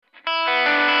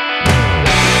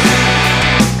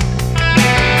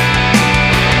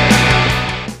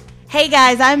Hey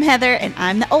guys, I'm Heather, and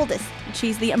I'm the oldest.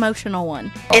 She's the emotional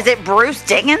one. Is it Bruce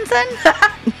Dickinson?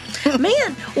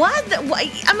 Man, why?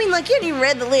 I mean, like, you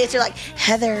read the list. You're like,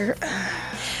 Heather.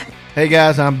 Hey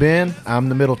guys, I'm Ben. I'm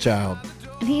the middle child.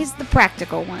 And he's the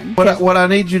practical one. What I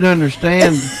need you to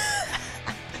understand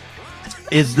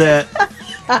is that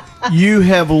you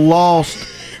have lost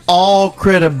all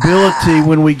credibility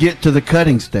when we get to the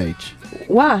cutting stage.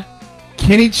 Why?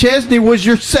 Kenny Chesney was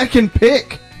your second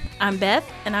pick. I'm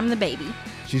Beth, and I'm the baby.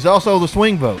 She's also the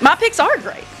swing vote. My picks are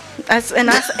great.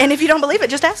 And if you don't believe it,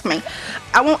 just ask me.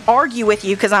 I won't argue with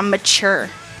you because I'm mature.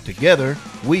 Together,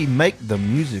 we make the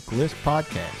Music List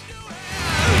podcast.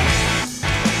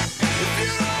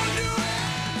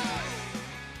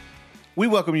 We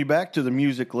welcome you back to the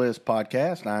Music List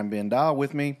podcast. I'm Ben Dahl.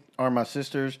 With me are my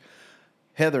sisters,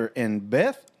 Heather and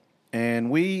Beth.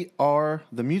 And we are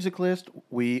the Music List.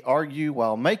 We argue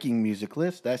while making music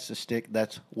lists. That's the stick.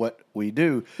 That's what we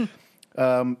do. We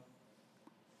want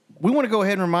to go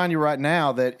ahead and remind you right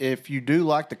now that if you do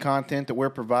like the content that we're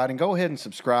providing, go ahead and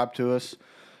subscribe to us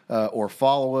or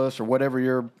follow us or whatever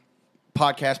your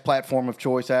podcast platform of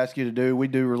choice asks you to do. We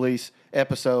do release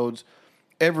episodes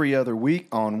every other week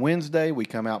on Wednesday. We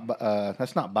come out,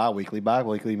 that's not bi-weekly.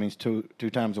 Bi-weekly means two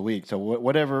times a week. So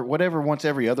whatever once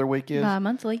every other week is.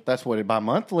 Bi-monthly. That's what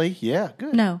bi-monthly. Yeah,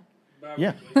 good. No.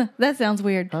 Yeah. That sounds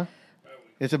weird. Huh?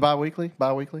 Is it bi-weekly?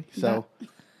 Bi-weekly? So.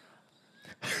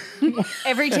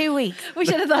 Every 2 weeks. We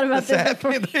should have thought about this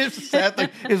before. The sad thing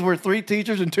is we're three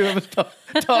teachers and two of us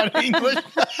taught English.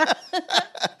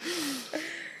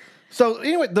 So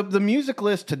anyway, the music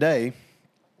list today,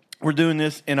 we're doing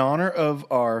this in honor of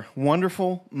our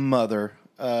wonderful mother,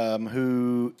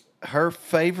 who her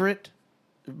favorite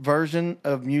version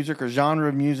of music or genre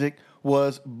of music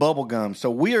was Bubblegum. So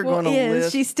we are going to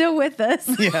list. She's still with us.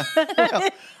 Yeah. Well,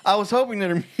 I was hoping that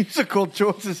her musical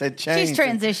choices had changed. She's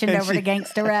transitioned over to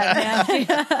gangster rap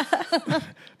now.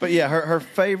 But yeah, her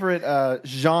favorite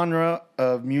genre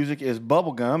of music is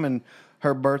Bubblegum, and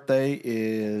her birthday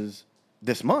is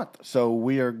this month. So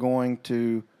we are going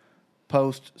to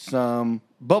post some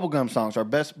Bubblegum songs, our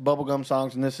best Bubblegum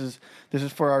songs, and this is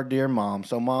for our dear mom.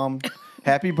 So Mom,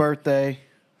 happy birthday.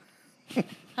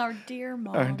 Our dear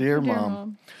mom. Our dear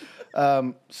mom.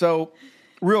 So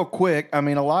real quick, I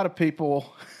mean, a lot of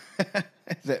people,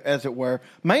 as it were,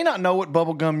 may not know what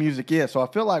bubblegum music is. So I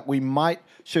feel like we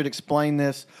should explain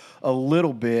this a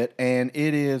little bit. And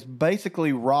it is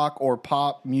basically rock or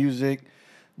pop music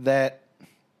that,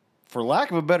 for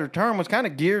lack of a better term, was kind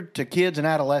of geared to kids and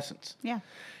adolescents. Yeah.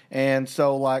 And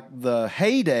so like the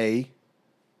heyday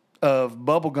of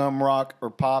bubblegum rock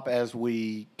or pop as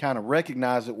we kind of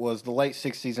recognize it was the late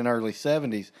 60s and early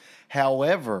 70s.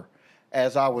 However,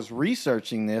 as I was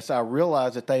researching this, I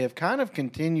realized that they have kind of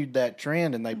continued that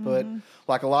trend, and they put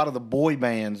like a lot of the boy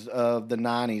bands of the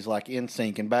 90s, like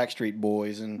NSYNC and Backstreet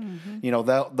Boys, and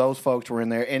those folks were in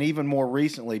there. And even more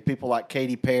recently, people like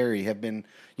Katy Perry have been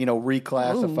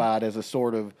reclassified as a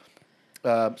sort of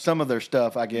some of their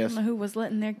stuff, I guess. I don't know who was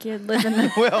letting their kid listen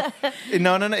to Well,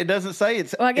 no. It doesn't say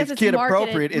it's kid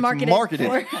appropriate. It's marketed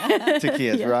to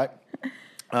kids, right?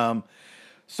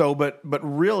 But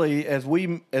really, as we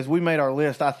made our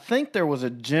list, I think there was a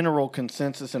general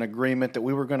consensus and agreement that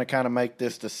we were going to kind of make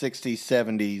this the 60s,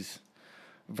 70s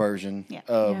version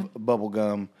of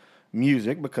bubblegum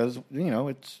music because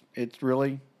it's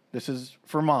really, this is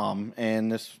for Mom,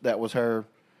 and that was her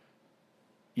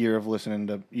years of listening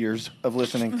to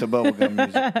bubblegum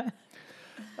music.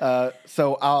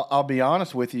 So I'll be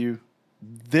honest with you.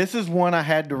 This is one I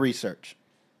had to research.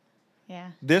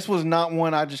 Yeah. This was not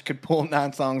one I just could pull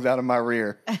 9 songs out of my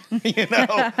rear.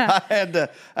 I had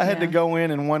to go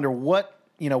in and wonder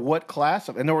what class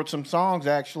of, and there were some songs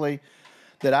actually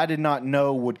that I did not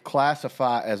know would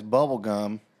classify as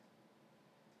bubblegum.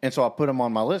 And so I put them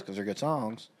on my list because they're good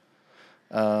songs.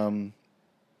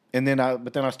 And then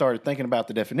I started thinking about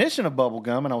the definition of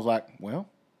bubblegum, and I was like, well,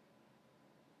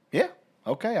 yeah,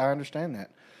 okay, I understand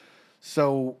that.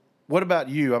 So what about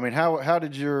you? I mean, how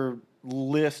did your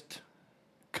list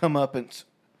come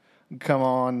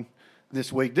on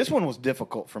this week? This one was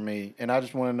difficult for me, and I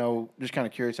just want to know, just kind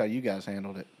of curious how you guys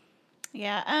handled it.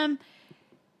 Yeah.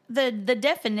 The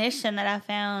definition that I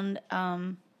found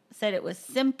said it was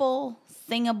simple,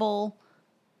 singable,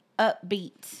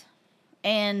 upbeat,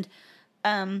 and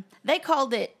they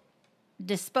called it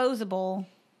disposable,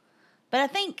 but I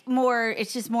think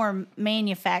it's just more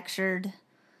manufactured.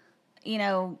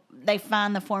 They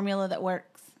find the formula that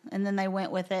works, and then they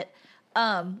went with it.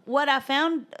 What I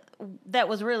found that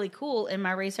was really cool in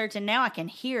my research, and now I can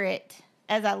hear it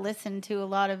as I listen to a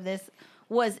lot of this,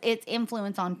 was its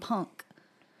influence on punk.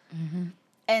 Mm-hmm.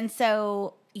 And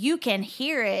so you can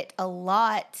hear it a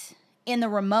lot in the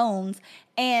Ramones,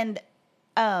 and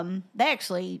they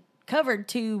actually covered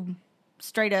 2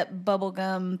 straight up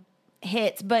bubblegum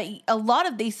hits. But a lot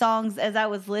of these songs, as I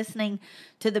was listening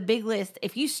to the big list,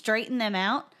 if you straighten them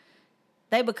out,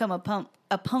 they become a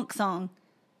punk song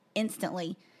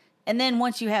instantly. And then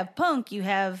once you have punk, you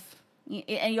have,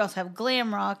 and you also have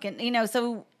glam rock, and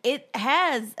so it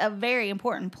has a very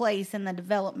important place in the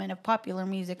development of popular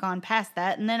music on past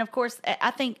that. And then, of course, I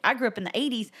think I grew up in the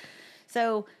 80s,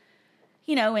 so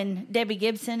and Debbie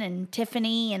Gibson and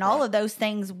Tiffany and all of those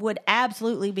things would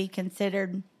absolutely be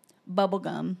considered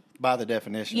bubblegum. By the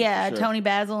definition. Yeah, for sure. Tony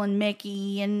Basil and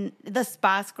Mickey and the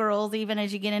Spice Girls, even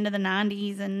as you get into the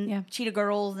 90s, and Cheetah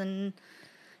Girls and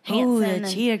Oh, Hanson. the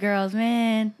Cheetah Girls,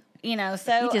 man. So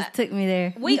You just took me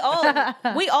there. we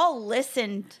all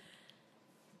listened,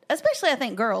 especially I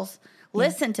think girls,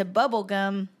 listened to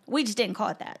bubblegum. We just didn't call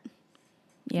it that.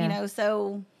 Yeah.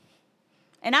 So,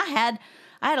 and I had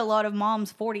a lot of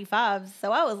mom's 45s,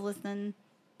 so I was listening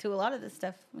to a lot of this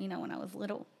stuff, when I was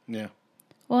little. Yeah.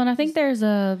 Well, and I think there's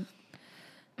a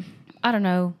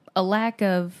lack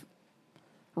of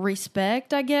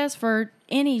respect, I guess, for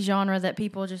any genre that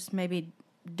people just maybe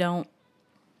don't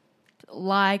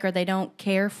like or they don't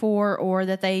care for or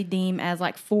that they deem as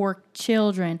like for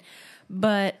children.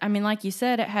 But, I mean, like you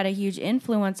said, it had a huge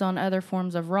influence on other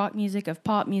forms of rock music, of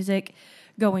pop music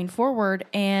going forward.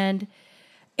 And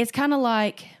it's kind of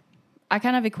like, I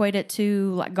kind of equate it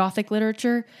to like Gothic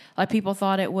literature. Like people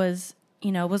thought it was,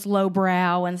 was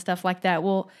lowbrow and stuff like that.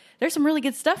 Well, there's some really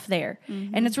good stuff there.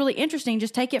 Mm-hmm. And it's really interesting.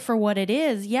 Just take it for what it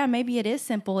is. Yeah, maybe it is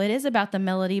simple. It is about the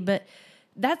melody, but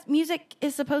that music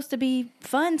is supposed to be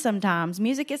fun sometimes.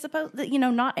 Music is supposed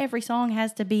to, not every song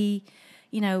has to be,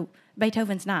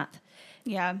 Beethoven's Ninth.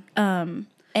 Yeah.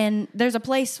 And there's a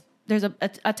place, there's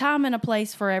a time and a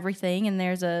place for everything, and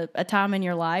there's a time in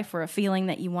your life or a feeling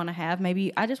that you want to have.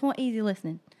 Maybe I just want easy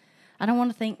listening. I don't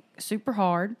want to think super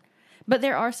hard. But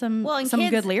there are some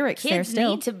good lyrics there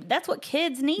still. That's what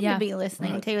kids need to be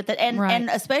listening to. And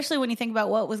especially when you think about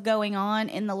what was going on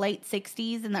in the late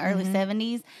 60s and the early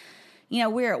 70s.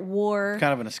 We're at war.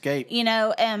 Kind of an escape.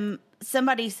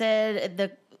 Somebody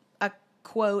said, a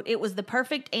quote, "It was the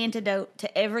perfect antidote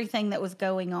to everything that was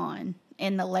going on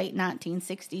in the late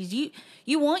 1960s.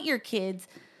 You want your kids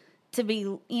to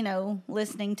be,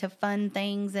 listening to fun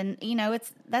things. And,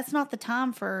 that's not the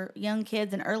time for young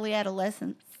kids and early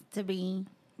adolescents to be,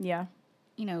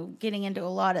 getting into a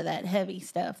lot of that heavy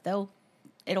stuff.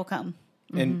 It'll come.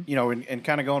 And, and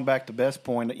kind of going back to Beth's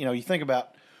point, you think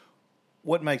about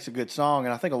what makes a good song.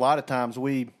 And I think a lot of times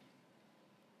we,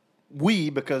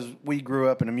 because we grew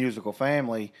up in a musical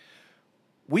family,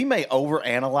 we may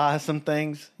overanalyze some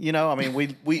things, we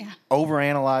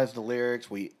overanalyze the lyrics.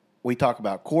 We talk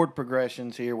about chord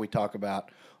progressions here. We talk about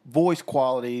voice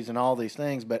qualities and all these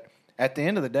things. But at the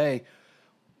end of the day,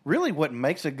 really what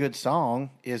makes a good song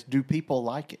is, do people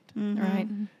like it? Mm-hmm. Right.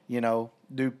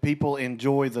 Do people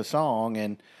enjoy the song?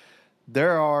 And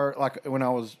there are, like when I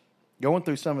was going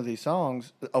through some of these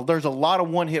songs, there's a lot of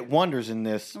one-hit wonders in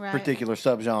this particular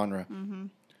subgenre. Mm-hmm.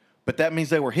 But that means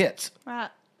they were hits. Right.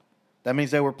 That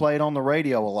means they were played on the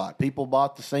radio a lot. People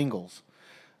bought the singles.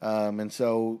 And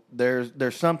so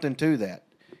there's something to that.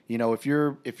 If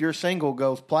your single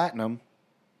goes platinum,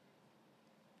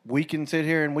 we can sit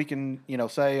here and we can,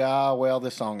 say, well,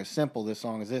 this song is simple. This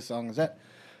song is this, song is that.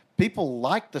 People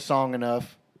like the song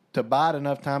enough to buy it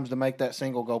enough times to make that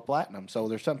single go platinum. So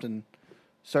there's something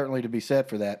certainly to be said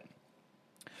for that.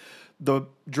 The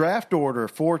draft order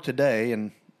for today,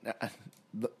 and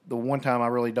the one time I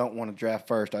really don't want to draft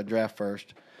first, I draft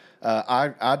first.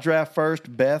 I draft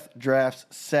first, Beth drafts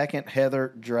second,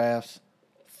 Heather drafts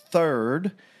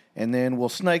third, and then we'll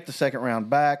snake the second round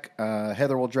back.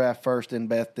 Heather will draft first, then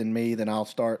Beth, then me, then I'll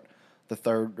start the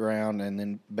third round, and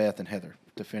then Beth and Heather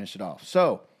to finish it off.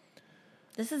 So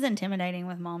this is intimidating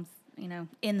with moms,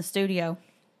 in the studio.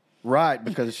 Right,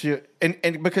 because she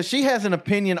and because she has an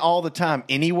opinion all the time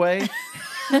anyway.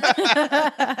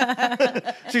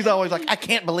 She's always like, I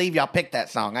can't believe y'all picked that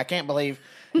song. I can't believe,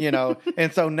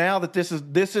 And so now that this is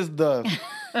the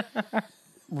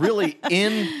really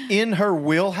in her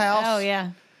wheelhouse. Oh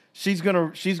yeah. She's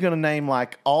gonna name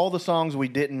like all the songs we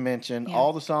didn't mention,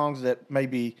 all the songs that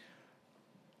maybe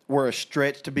were a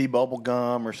stretch to be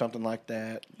Bubblegum or something like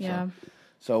that. Yeah.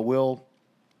 So we'll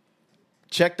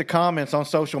check the comments on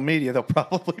social media. They'll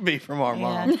probably be from our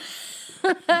mom.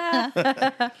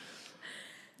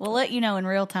 We'll let you know in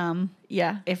real time.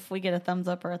 Yeah. If we get a thumbs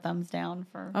up or a thumbs down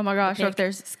for. Oh my gosh! Or if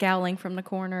there's scowling from the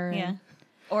corner. Yeah.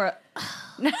 Or.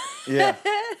 Yeah.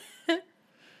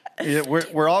 Yeah,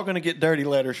 we're all going to get dirty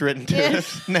letters written to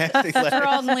us. Nasty letters.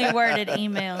 Strongly worded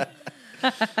email.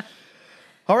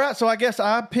 All right, so I guess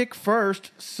I pick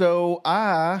first. So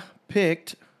I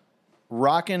picked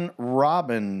Rockin'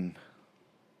 Robin.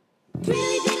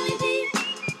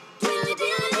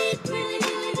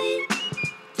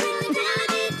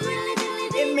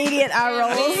 Immediate eye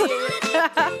rolls.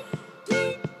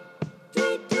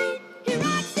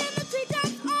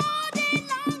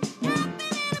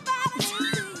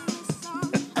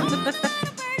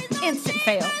 Instant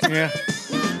fail. Yeah.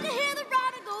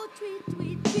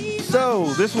 So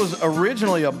this was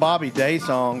originally a Bobby Day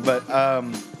song, but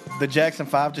the Jackson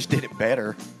 5 just did it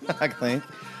better, I think.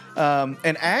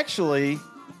 And actually,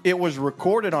 it was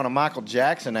recorded on a Michael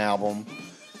Jackson album,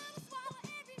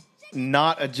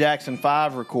 not a Jackson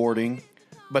 5 recording,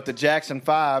 but the Jackson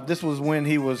 5. This was when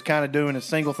he was kind of doing a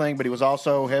single thing, but he was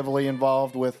also heavily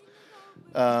involved with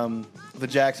the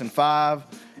Jackson 5,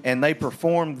 and they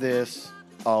performed this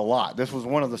a lot. This was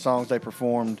one of the songs they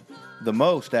performed the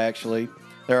most, actually.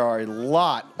 There are a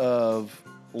lot of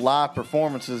live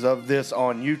performances of this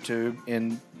on YouTube,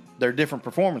 and they're different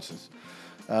performances,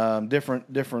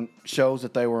 different shows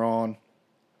that they were on.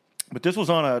 But this was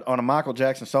on a Michael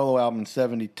Jackson solo album in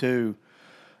 '72,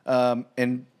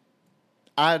 and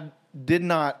I did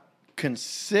not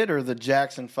consider the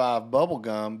Jackson 5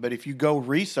 Bubblegum, but if you go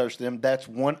research them, that's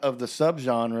one of the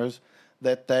subgenres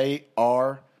that they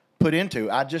are put into.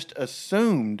 I just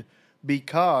assumed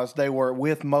because they were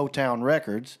with Motown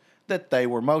Records that they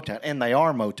were Motown, and they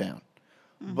are Motown.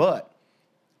 Mm-hmm. But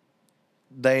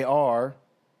they are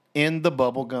in the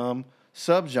bubblegum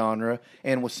subgenre,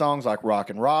 and with songs like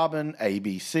Rockin' Robin,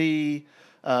 ABC,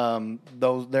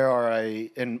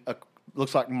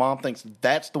 looks like Mom thinks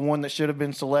that's the one that should have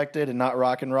been selected and not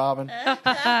Rockin' Robin.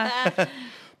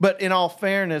 But in all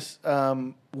fairness,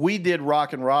 we did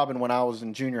Rockin' Robin when I was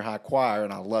in junior high choir,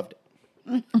 and I loved it.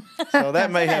 So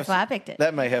that may that's why I picked it.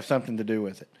 That may have something to do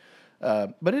with it.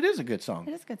 But it is a good song.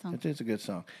 It is a good song. It is a good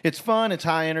song. It's fun. It's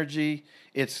high energy.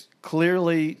 It's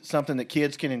clearly something that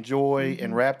kids can enjoy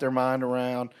and wrap their mind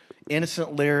around.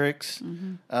 Innocent lyrics.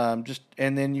 And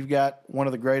then you've got one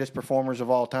of the greatest performers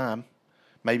of all time,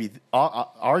 maybe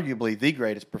arguably the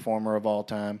greatest performer of all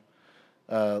time,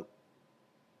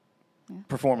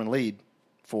 performing lead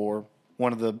for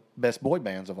one of the best boy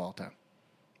bands of all time.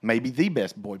 Maybe the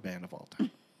best boy band of all time.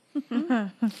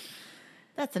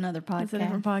 That's another podcast. It's a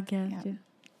different podcast. Yeah.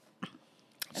 Yeah.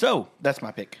 So that's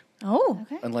my pick. Oh,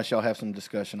 Okay. Unless y'all have some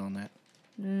discussion on that.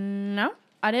 no,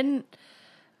 I didn't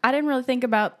really think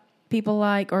about people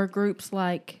like or groups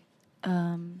like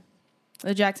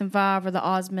the Jackson 5 or the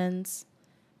Osmonds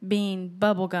being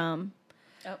bubblegum.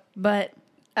 Oh. But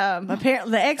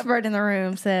apparently the expert in the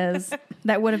room says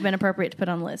that would have been appropriate to put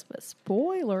on the list. But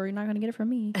spoiler, you're not going to get it from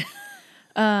me.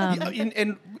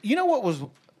 And you know what was...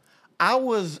 I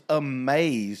was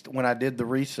amazed when I did the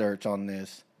research on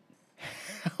this.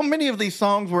 How many of these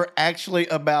songs were actually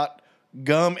about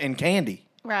gum and candy?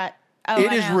 Right. Oh,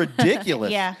 It is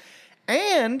ridiculous. Yeah.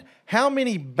 And how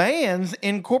many bands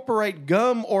incorporate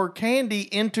gum or candy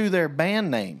into their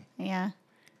band name? Yeah.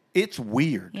 It's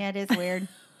weird. Yeah, it is weird.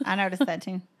 I noticed that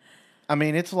too. I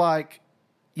mean, it's like,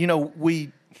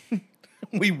 we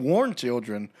warn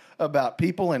children about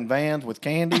people in vans with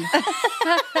candy.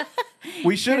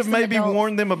 We should have maybe adults.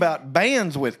 warned them about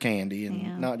bands with candy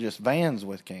and not just vans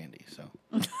with candy. So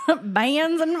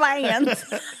Bands and vans.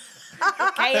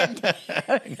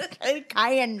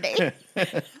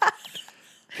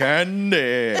 Candy.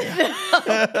 Candy.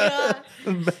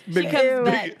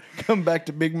 Come back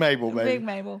to Big Mabel, baby. Big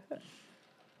Mabel.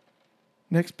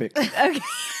 Next pick. Okay.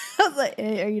 I was like,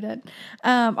 hey, are you done?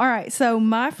 All right. So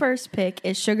my first pick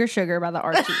is Sugar Sugar by the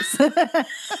Archies.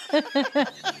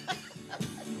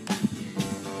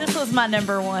 This was my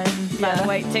number one, by the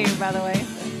way, too, by the way.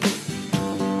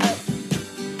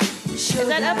 Is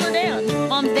that up or down?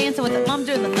 Mom's dancing with it. Mom's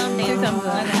doing the thumb dance.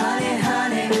 Honey,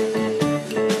 honey,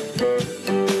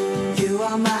 you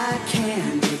are my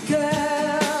candy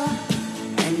girl,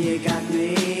 and you got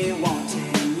me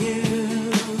wanting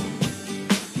you.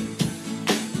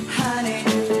 Honey,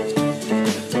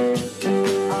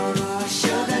 oh,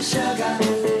 sugar, sugar.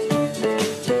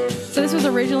 So this was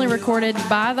originally recorded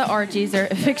by the Archies. They're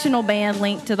a fictional band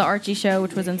linked to the Archie show,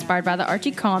 which was inspired by the Archie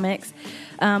comics.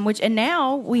 And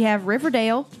now we have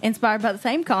Riverdale, inspired by the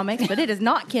same comics, but it is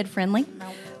not kid friendly.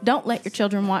 Don't let your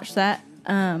children watch that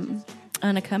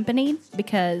unaccompanied,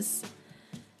 because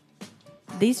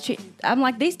these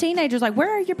teenagers, like, where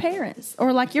are your parents?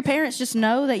 Or like, your parents just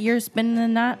know that you're spending the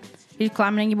night, you're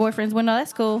climbing in your boyfriend's window.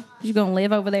 That's cool. You're gonna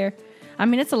live over there. I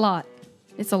mean, it's a lot.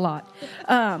 It's a lot.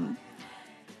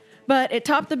 But it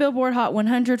topped the Billboard Hot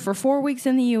 100 for 4 weeks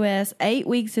in the U.S., 8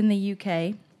 weeks in the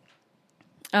U.K.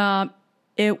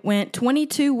 It went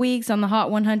 22 weeks on the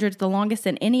Hot 100, the longest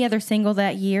than any other single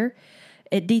that year.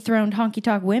 It dethroned Honky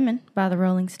Tonk Women by the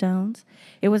Rolling Stones.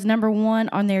 It was number 1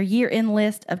 on their year-end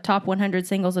list of top 100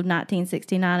 singles of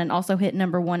 1969 and also hit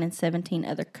number 1 in 17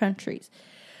 other countries.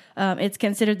 It's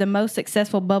considered the most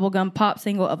successful bubblegum pop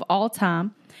single of all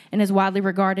time and is widely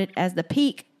regarded as the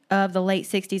peak of the late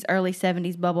 60s, early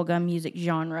 70s bubblegum music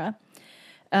genre.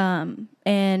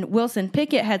 And Wilson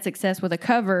Pickett had success with a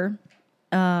cover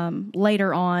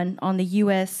later on the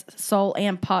U.S. soul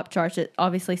and pop charts. It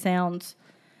obviously sounds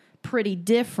pretty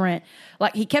different.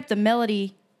 Like, he kept the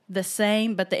melody the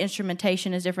same, but the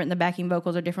instrumentation is different. The backing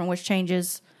vocals are different, which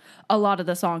changes a lot of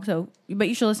the song. So, but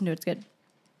you should listen to it. It's good.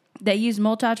 They used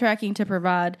multi-tracking to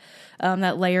provide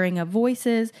that layering of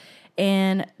voices,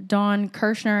 and Don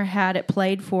Kirshner had it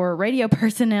played for radio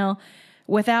personnel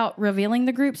without revealing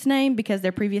the group's name because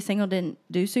their previous single didn't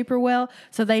do super well.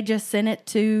 So they just sent it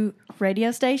to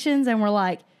radio stations and were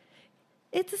like,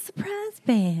 it's a surprise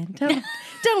band.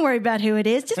 Don't worry about who it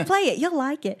is. Just play it. You'll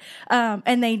like it.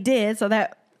 And they did, so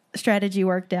that strategy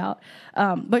worked out.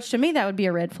 But to me, that would be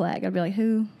a red flag. I'd be like,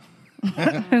 who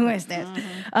is this?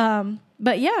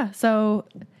 But yeah, so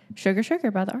Sugar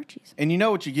Sugar by the Archies. And you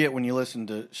know what you get when you listen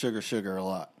to Sugar Sugar a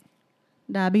lot?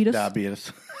 Diabetes.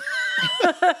 Diabetes.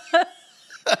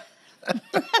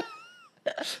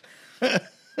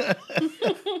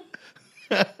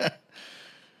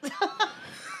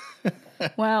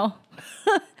 Wow.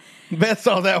 Beth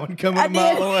saw that one coming a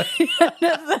mile away.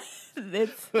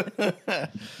 It's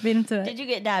beat into it. Did you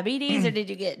get diabetes or did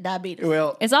you get diabetes?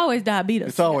 Well, It's always diabetes.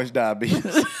 it's always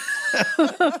diabetes.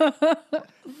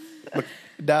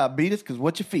 Diabetes, because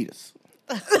what you feed us.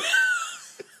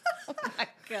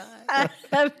 I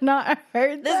have not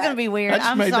heard This is going to be weird. I just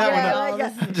I'm made sorry. that one all up.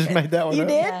 this- I just made that one You up.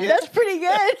 did? Yeah. That's pretty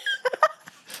good.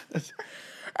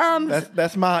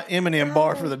 That's my M&M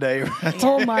bar for the day. Right?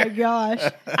 Oh my gosh.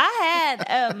 I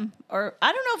had, or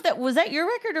I don't know if that was that your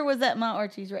record or was that my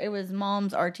Archie's? It was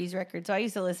Mom's Archie's record. So I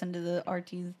used to listen to the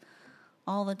Archies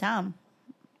all the time.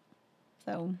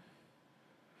 So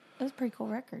it was a pretty cool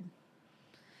record.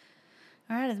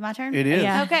 All right, it's my turn. It is.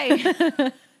 Yeah.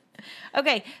 Okay.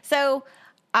 Okay, so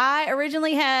I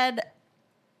originally had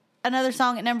another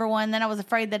song at number 1. Then I was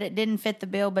afraid that it didn't fit the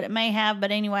bill, but it may have.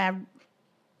 But anyway, I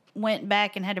went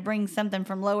back and had to bring something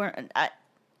from lower.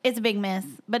 It's a big mess.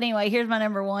 But anyway, here's my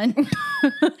number 1,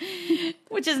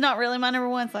 which is not really my number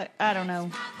 1. It's like, I don't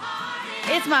know.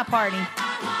 It's My Party.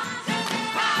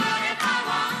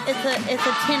 It's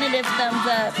a tentative thumbs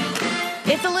up.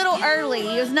 It's a little early.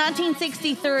 It was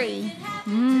 1963.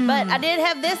 But I did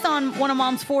have this on one of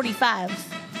Mom's 45s.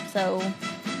 So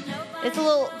it's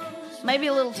maybe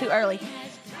a little too early.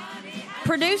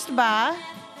 Produced by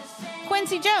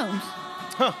Quincy Jones.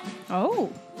 Huh.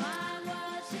 Oh.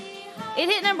 It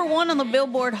hit number 1 on the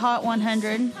Billboard Hot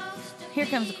 100. Here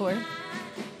comes the chorus.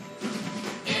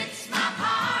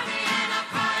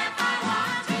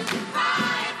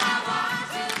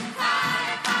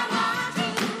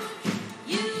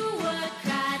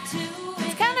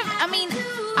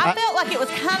 I felt like it was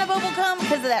kind of bubblegum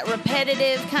because of that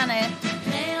repetitive kind of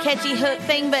catchy hook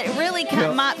thing, but it really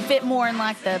might fit more in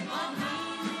like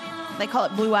they call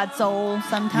it blue-eyed soul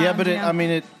sometimes. Yeah, but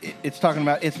it's talking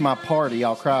about It's My Party,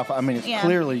 I'll cry. It's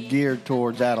clearly geared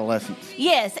towards adolescence.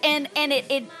 Yes, and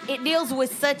it deals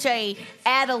with such a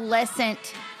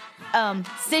adolescent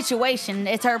situation.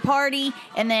 It's her party,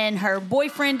 and then her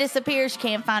boyfriend disappears. She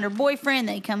can't find her boyfriend.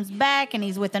 Then he comes back, and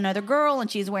he's with another girl, and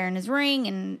she's wearing his ring.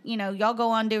 And y'all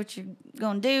go on, do what you're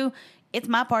gonna do. It's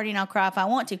my party, and I'll cry if I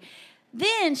want to.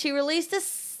 Then she released a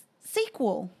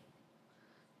sequel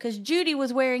because Judy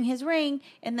was wearing his ring,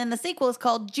 and then the sequel is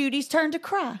called Judy's Turn to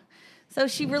Cry. So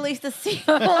she released a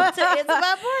sequel to It's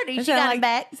My Party. She got it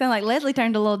back. Sound like Leslie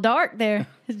turned a little dark there.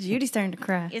 It's Judy's turn to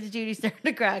cry. It's Judy's turn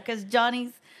to cry because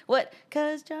Johnny's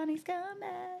come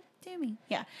back to me.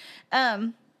 Yeah.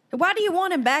 Why do you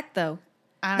want him back though?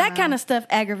 That kind of stuff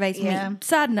aggravates me.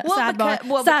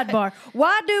 Sidebar.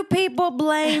 Why do people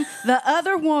blame the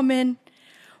other woman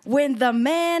when the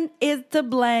man is to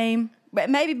blame?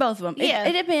 Maybe both of them. Yeah.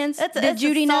 It depends. Did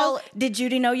Judy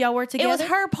know y'all were together? It was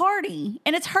her party,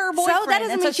 and it's her boyfriend. So that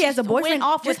doesn't mean she has a boyfriend.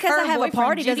 Just because I have a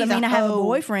party doesn't mean I have a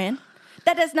boyfriend.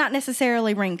 That does not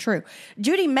necessarily ring true.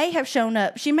 Judy may have shown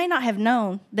up. She may not have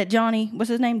known that Johnny, what's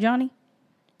his name, Johnny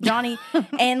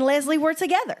and Leslie were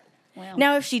together. Well,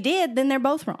 now, if she did, then they're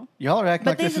both wrong. Y'all are acting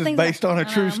like this is based on a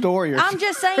true story. I'm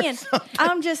just saying.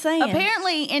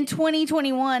 Apparently, in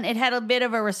 2021, it had a bit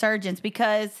of a resurgence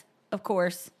because, of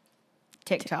course,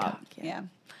 TikTok. Yeah.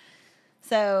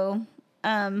 So,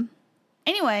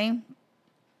 anyway,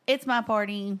 it's my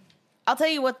party. I'll tell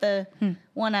you what the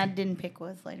one I didn't pick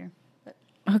was later. But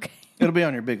Okay. It'll be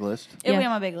on your big list. it'll be Yeah.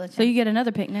 on my big list. So you get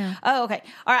another pick now. Oh, okay.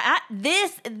 All right.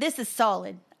 This is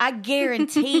solid. I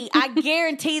guarantee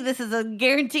this is a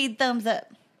guaranteed thumbs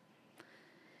up.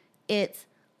 It's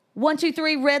 1, 2,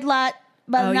 3 Red Light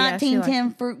by the Oh, yeah, she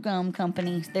 1910 Fruit Gum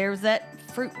Company. There's that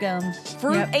fruit gum.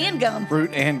 Fruit Yep. and gum.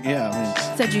 Fruit and, yeah, I mean,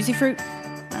 Is that juicy fruit? I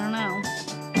don't know.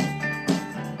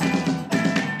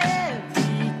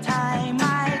 Every time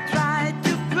I try to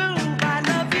prove I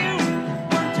love you,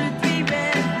 1, 2, 3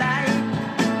 red light,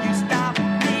 you stop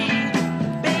me.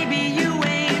 Baby, you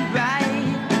ain't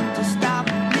right to stop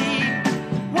me.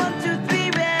 1, 2, 3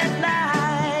 red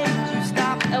light, you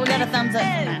stop me. Oh, we got a thumbs up. All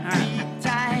right. Every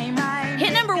time I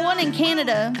Hit number 1 in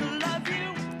Canada. love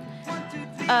you, 1, 2,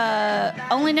 3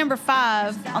 Only number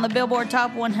 5 on the Billboard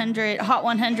Top 100, Hot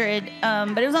 100.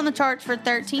 But it was on the charts for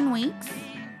 13 weeks.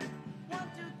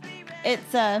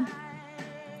 It's I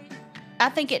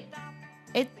think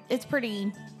it's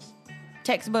pretty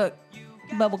textbook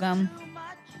bubblegum.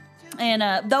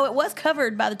 And though it was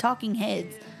covered by the Talking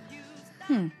Heads,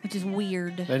 which is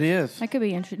weird. that is. That could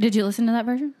be interesting. Did you listen to that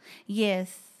version?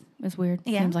 Yes, It's weird.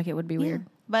 Yeah. Seems like it would be weird.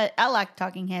 but I like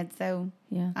Talking Heads, so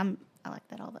Yeah. I like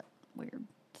all that weird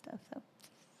stuff.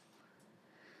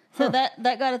 So that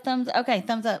got a thumbs. Okay,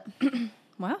 thumbs up.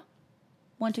 Wow.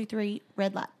 1, 2, 3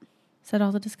 Red Light. Is that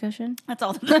all the discussion? That's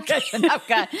all the discussion I've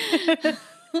got.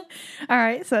 All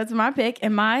right. So that's my pick.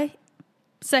 And my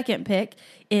second pick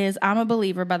is I'm a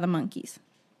Believer by the Monkees.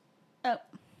 Oh,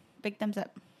 big thumbs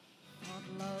up.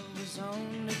 love was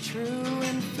only true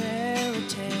in fairy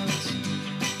tales,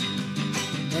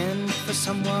 and for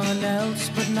someone else,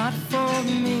 but not for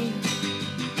me.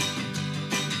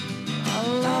 Our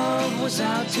love was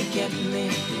out to get me.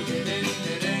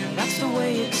 That's the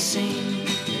way it seemed.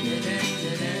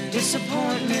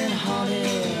 Disappointment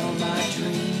haunted all my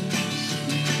dreams.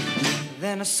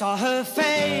 Then I saw her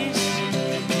face.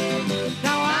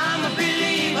 Now I'm a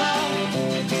believer.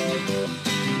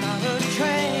 Not a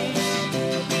trace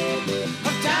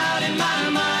of doubt in my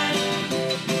mind.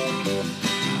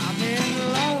 I'm in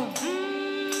love.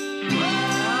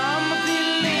 I'm a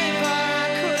believer. I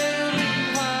couldn't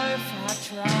leave her if I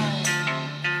tried.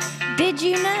 Did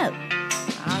you know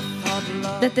I thought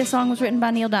love. that this song was written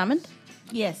by Neil Diamond?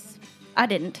 Yes. I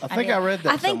didn't. I think I read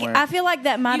that somewhere. I feel like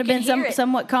that might have can been hear it.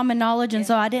 somewhat common knowledge, and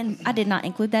so I did not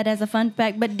include that as a fun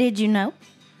fact. But did you know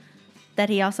that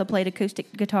he also played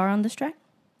acoustic guitar on this track?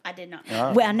 I did not.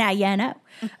 Well, now you know.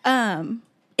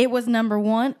 It was number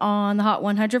 1 on the Hot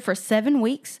 100 for 7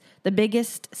 weeks, the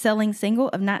biggest selling single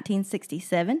of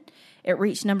 1967. It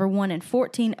reached number 1 in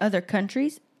 14 other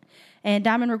countries. And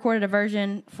Diamond recorded a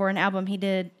version for an album he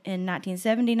did in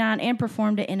 1979 and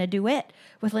performed it in a duet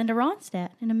with Linda Ronstadt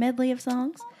in a medley of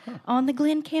songs on the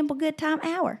Glenn Campbell Good Time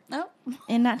Hour Oh.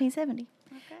 in 1970.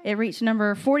 It reached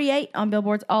number 48 on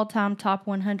Billboard's all-time top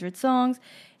 100 songs.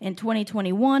 In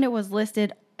 2021, it was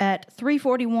listed at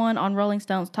 341 on Rolling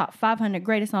Stone's top 500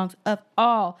 greatest songs of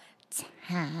all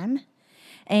time.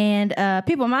 And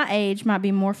people my age might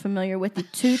be more familiar with the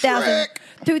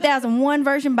 2001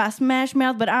 version by Smash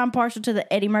Mouth, but I'm partial to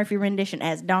the Eddie Murphy rendition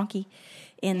as Donkey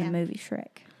in the movie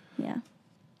Shrek. Yeah.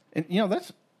 And,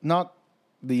 that's not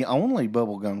the only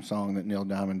bubblegum song that Neil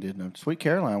Diamond did. No, Sweet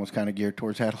Caroline was kind of geared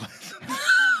towards adolescents.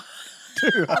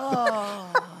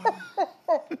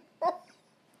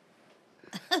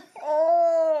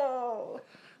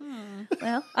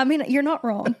 Well, I mean, you're not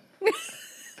wrong.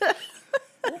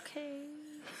 Okay.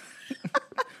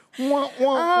 Well,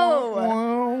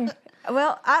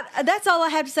 that's all I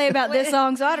have to say about this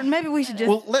song. So maybe we should just.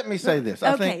 Well, let me say this.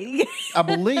 Okay. I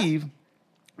believe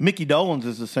Mickey Dolenz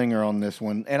is the singer on this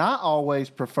one, and I always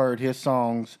preferred his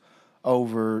songs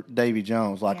over Davy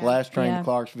Jones, like Yeah. Last Train Yeah. to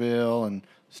Clarksville and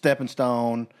Stepping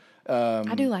Stone.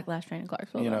 I do like Last Train to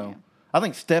Clarksville. You though. know, I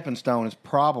think Stepping Stone is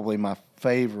probably my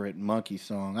favorite Monkey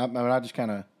song. I mean, I just kind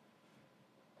of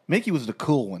Mickey was the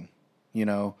cool one,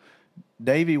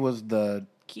 Davy was the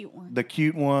Cute one.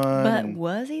 cute one. But and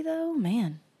was he though?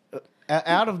 Man,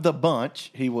 out of the bunch,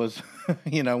 he was,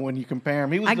 when you compare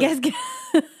him, he was. I guess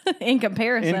in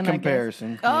comparison. in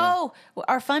comparison. Oh,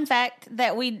 our fun fact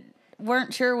that we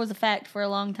weren't sure was a fact for a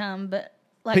long time, but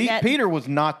like that. Peter was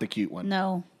not the cute one.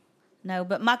 No,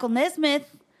 but Michael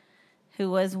Nesmith, who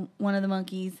was one of the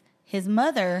monkeys, his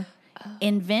mother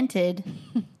invented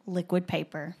liquid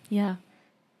paper. Yeah,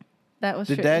 that was.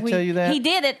 Did true. Dad tell you that? He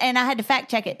did it, and I had to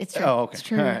fact check it. It's true. Oh, okay. It's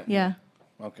true. All right. Yeah.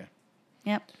 Okay.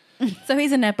 Yep. So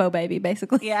he's a nepo baby,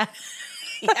 basically. Yeah.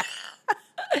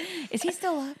 Is he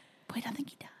still alive? Wait, I think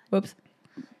he died. Whoops.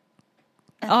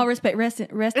 All respect, rest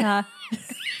high.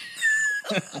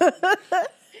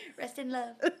 Rest in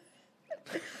love.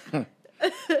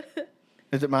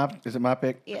 Is it my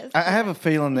pick? Yes. I have a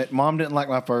feeling that Mom didn't like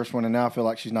my first one, and now I feel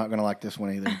like she's not going to like this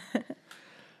one either.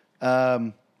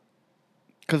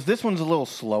 Because this one's a little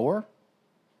slower.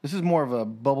 This is more of a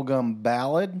bubblegum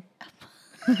ballad.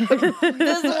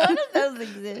 Does one of those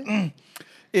exist?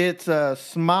 It's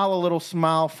 "Smile a Little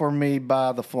Smile for Me"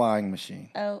 by the Flying Machine.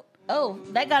 Oh,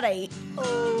 that got a.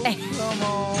 Come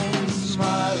on,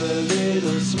 smile a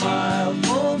little smile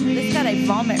for me. This got a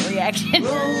vomit reaction.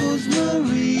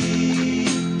 Rosemary,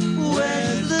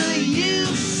 whether you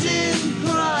sin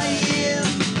crying,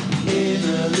 in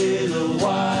a little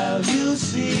while you'll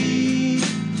see.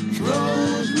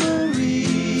 Rosemary,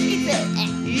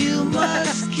 you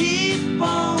must keep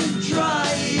on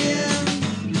trying.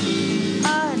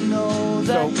 I know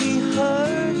that we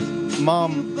hurt.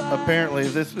 Mom, apparently,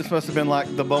 this must have been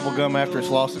like the bubblegum after it's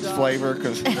lost its flavor.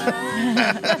 Because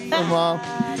Mom,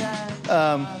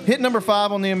 hit number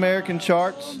 5 on the American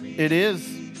charts. It is.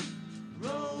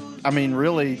 I mean,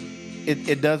 really,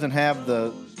 it doesn't have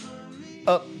the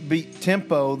upbeat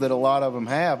tempo that a lot of them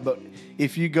have. But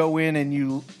if you go in and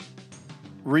you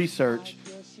research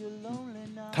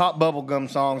top bubblegum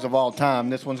songs of all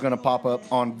time, this one's going to pop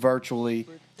up on virtually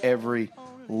every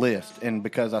list. And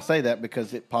because I say that,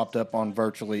 because it popped up on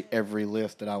virtually every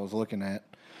list that I was looking at.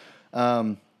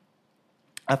 I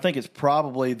think it's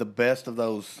probably the best of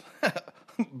those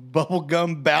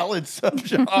bubblegum ballad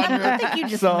subgenre. I think you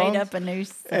just songs. made up a new.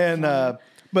 And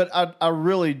but I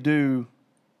really do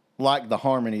like the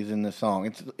harmonies in this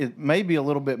song. It may be a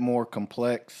little bit more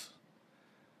complex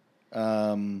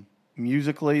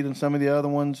musically than some of the other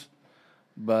ones,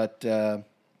 but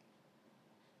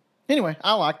anyway,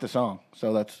 I like the song,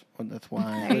 so that's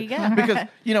why. There you go. Because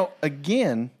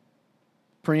again,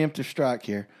 preemptive strike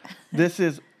here. This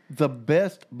is the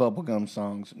best bubblegum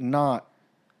songs, not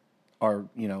the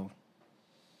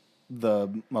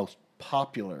most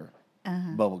popular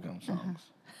bubblegum songs.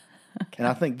 Okay. And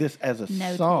I think this as a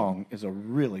song is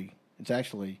it's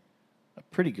actually a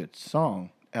pretty good song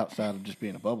outside of just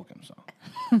being a bubblegum song.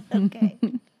 Okay.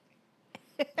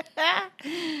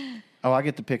 Oh, I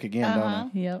get to pick again, don't I?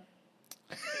 Yep.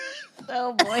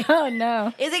 Oh boy. Oh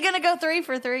no. Is it gonna go 3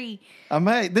 for 3? I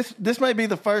may. This may be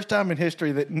the first time in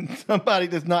history that somebody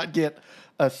does not get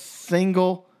a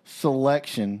single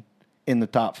selection in the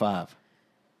top 5.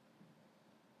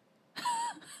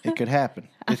 It could happen.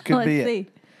 This could be Let's it.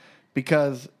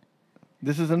 Because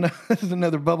this is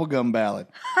another bubblegum ballad.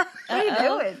 What are you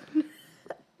doing?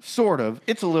 Sort of.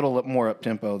 It's a little more up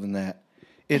tempo than that.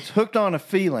 It's "Hooked on a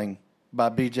Feeling" by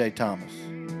B.J. Thomas.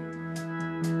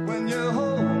 When you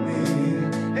hold me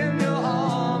in your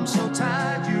arms so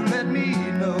tight, you let me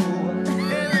know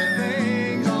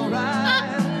everything's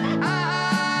alright.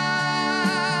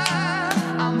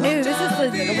 Ooh, this is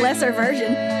the lesser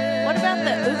version. What about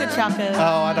the Ooga Chaka?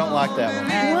 Oh, I don't like that one.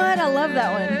 What? I love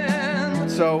that one.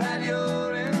 So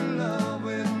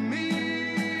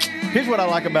here's what I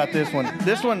like about this one.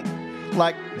 This one,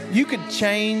 like, you could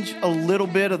change a little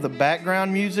bit of the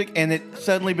background music and it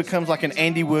suddenly becomes like an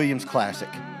Andy Williams classic.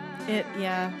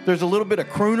 Yeah. There's a little bit of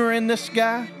crooner in this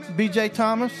guy, B.J.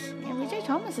 Thomas. Yeah, B.J.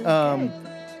 Thomas is good.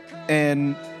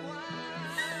 And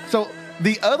so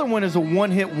the other one is a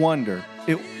one-hit wonder.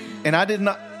 And I did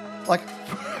not, like,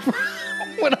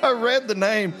 when I read the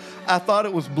name, I thought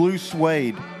it was Blue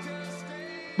Suede.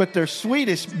 But they're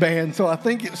Swedish band, so I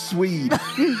think it's Swede.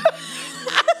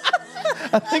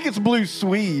 I think it's Blue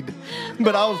Swede.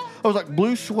 But I was like,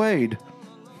 Blue Suede.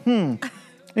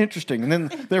 Interesting. And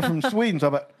then they're from Sweden,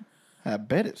 so I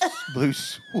bet it's Blue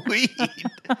Swede.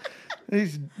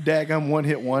 These daggum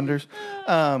one-hit wonders.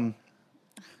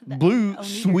 Blue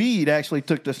Swede actually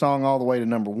took the song all the way to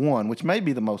number 1, which may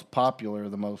be the most popular,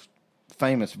 the most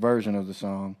famous version of the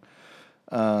song.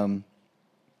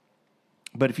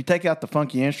 But if you take out the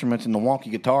funky instruments and the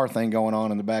wonky guitar thing going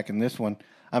on in the back in this one,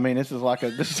 I mean, this is like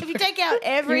If you take out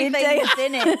everything that's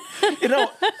in it,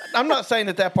 I'm not saying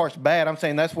that part's bad. I'm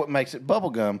saying that's what makes it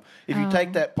bubblegum. If you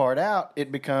take that part out, it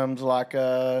becomes like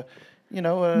Moon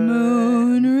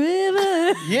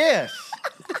River. Yes.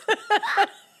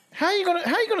 How you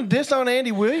gonna diss on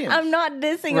Andy Williams? I'm not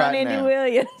dissing Right on Andy now.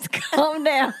 Williams. Calm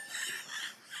down.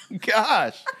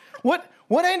 Gosh, what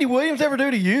Andy Williams ever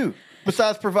do to you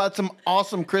besides provide some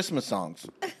awesome Christmas songs?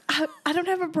 I don't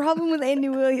have a problem with Andy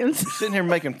Williams. Sitting here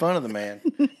making fun of the man,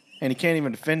 and he can't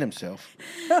even defend himself.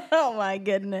 Oh my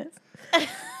goodness.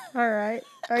 All right.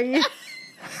 Are you?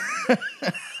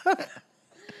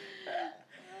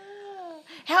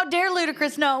 how dare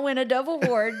Ludacris not win a double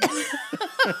award?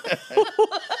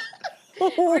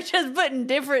 We're just putting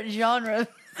different genres.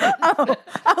 I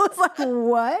was like,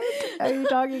 what are you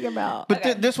talking about?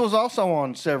 But this was also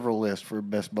on several lists for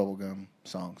best bubblegum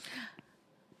songs.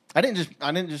 I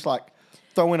didn't just like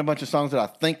throw in a bunch of songs that I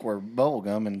think were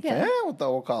bubblegum and say,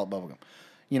 we'll call it bubblegum.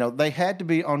 You know, they had to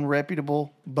be on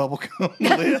reputable bubblegum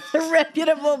lists.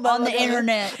 Reputable On the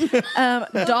internet.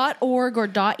 .org or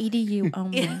 .edu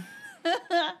only.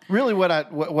 Really, what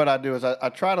I do is I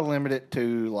try to limit it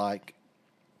to like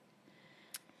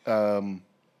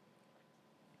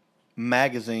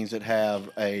magazines that have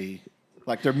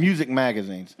they're music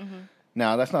magazines. Mm-hmm.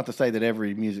 Now, that's not to say that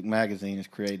every music magazine is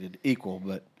created equal,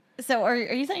 but So are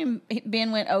you saying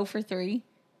Ben went 0 for 3?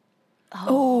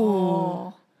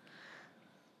 Oh.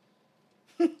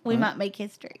 We might make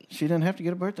history. she didn't have to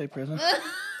get a birthday present.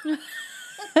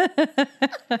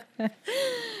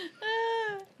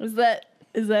 Is that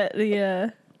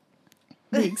the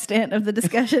extent of the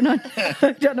discussion on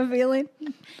Hooked on a Feeling?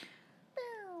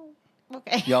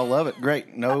 Okay. Y'all love it.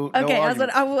 Great. No Okay,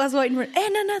 argument. I was waiting for.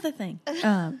 And another thing.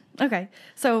 Okay,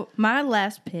 so my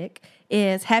last pick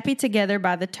is Happy Together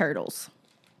by the Turtles.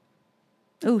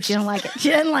 Ooh, she don't like it.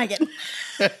 She doesn't like it.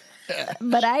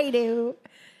 But I do.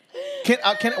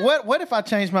 What if I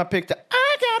change my pick to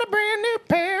I got a brand new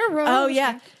pair of Oh,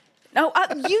 yeah. Oh,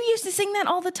 you used to sing that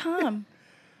all the time.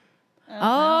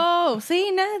 Oh,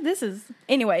 see, now this is...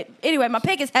 Anyway, my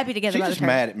pick is Happy Together She's by the just Turtles.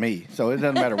 mad at me, so it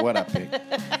doesn't matter what I pick.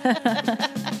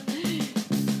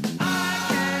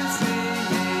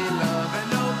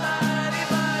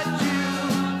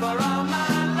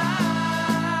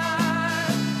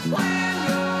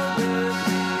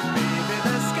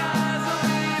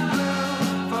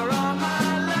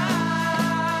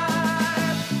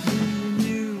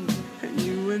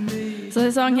 So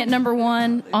this song hit number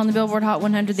 1 on the Billboard Hot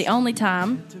 100, the only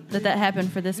time that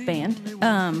happened for this band.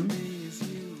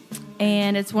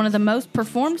 And it's one of the most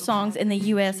performed songs in the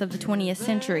U.S. of the 20th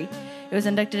century. It was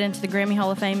inducted into the Grammy Hall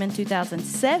of Fame in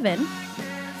 2007. And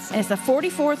it's the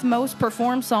 44th most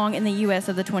performed song in the U.S.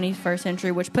 of the 21st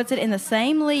century, which puts it in the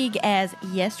same league as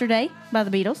Yesterday by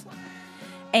the Beatles.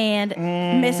 And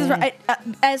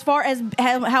as far as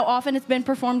how often it's been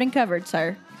performed and covered,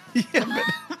 sir.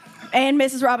 And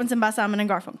Mrs. Robinson by Simon and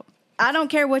Garfunkel. I don't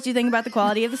care what you think about the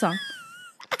quality of the song.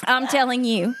 I'm telling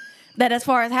you that as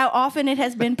far as how often it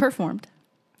has been performed,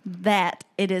 that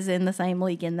it is in the same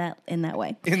league in that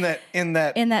way. In that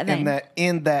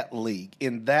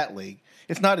league.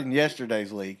 It's not in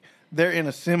yesterday's league. They're in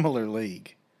a similar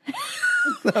league.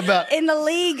 In the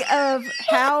league of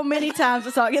how many times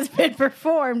the song has been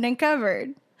performed and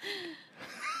covered.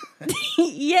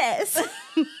 Yes.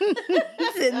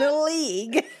 It's in the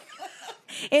league.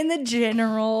 In the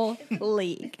general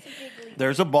league.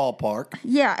 There's a ballpark.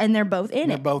 Yeah, and they're both in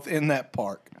They're it. both in that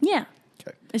park. Yeah.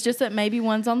 Okay. It's just that maybe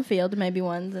one's on the field and maybe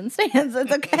one's in the stands.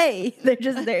 It's okay. They're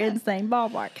in the same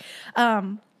ballpark.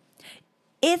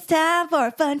 It's time for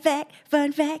a fun fact.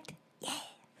 Fun fact.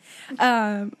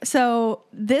 So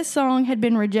this song had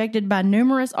been rejected by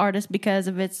numerous artists because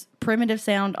of its primitive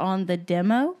sound on the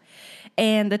demo,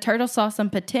 and the Turtles saw some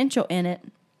potential in it.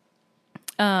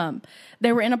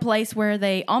 They were in a place where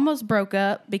they almost broke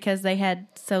up because they had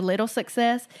so little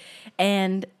success,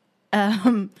 and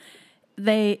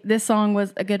this song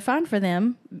was a good find for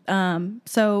them.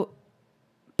 So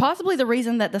possibly the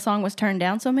reason that the song was turned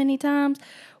down so many times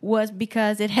was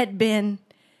because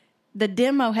the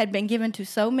demo had been given to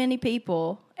so many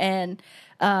people, and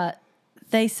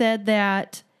they said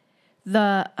that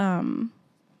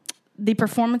the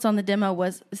performance on the demo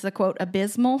was, this is a quote,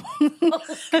 abysmal.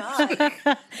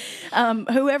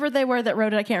 Whoever they were that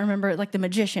wrote it, I can't remember, like the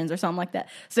Magicians or something like that.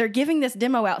 So they're giving this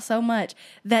demo out so much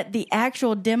that the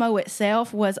actual demo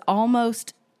itself was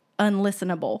almost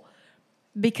unlistenable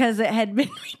because it had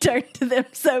been returned to them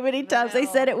so many times. They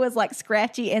said it was like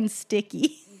scratchy and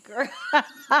sticky.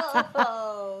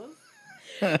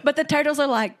 But the Turtles are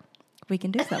like, we can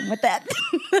do something with that.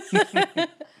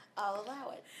 I'll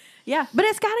allow it. Yeah, but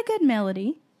it's got a good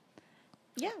melody.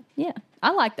 Yeah.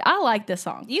 I like this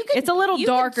song. It's a little you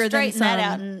darker could than straighten some. that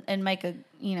out and make a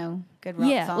good rock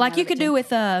Yeah, song. like out you of could it, do too.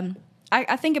 with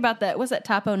I think about that. What's that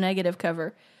Typo Negative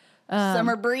cover?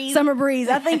 Summer Breeze. Summer Breeze.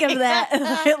 I think of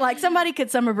that. Like somebody could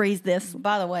Summer Breeze this.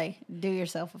 By the way, do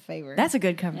yourself a favor. That's a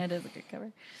good cover. It is a good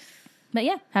cover. But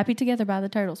yeah, Happy Together by the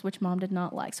Turtles, which Mom did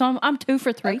not like. So I'm 2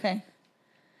 for 3. Okay.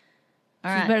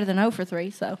 All She's right. better than 0 for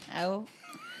 3. So Oh.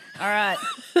 All right.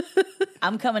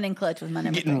 I'm coming in clutch with my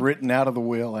number Getting 3. written out of the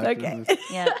will after Okay. this.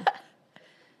 Yeah.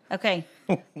 Okay.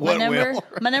 What will?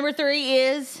 My number 3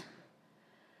 is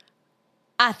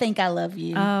I Think I Love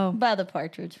You Oh. by the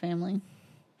Partridge Family.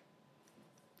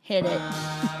 Hit it.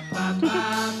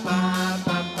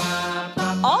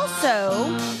 also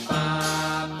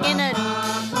in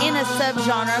a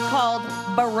subgenre called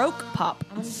Baroque pop.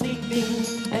 I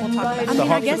mean,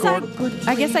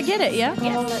 I guess I get it. Yeah.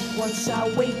 Once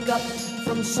I wake up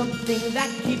from something that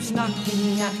keeps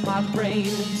knocking at my brain.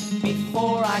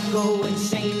 Before I go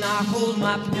insane, I hold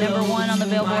my Number 1 on the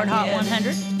Billboard Hot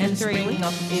 100 and 3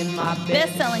 in my bed.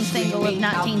 best-selling single of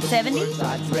 1970.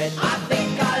 I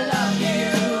think I love you.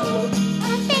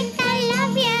 I think I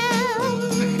love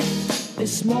you.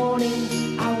 This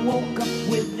morning I woke up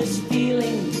with this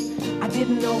feeling I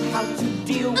didn't know how to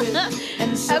deal with.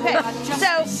 And so Okay, I just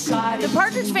so decided the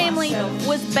Partridge to Family myself,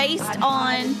 was based I'd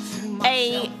on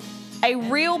hide a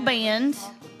real band,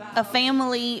 a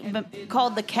family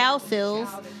called the Cowsills,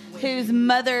 whose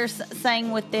mother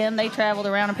sang with them. They traveled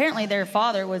around. Apparently, their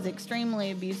father was extremely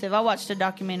abusive. I watched a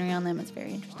documentary on them. It's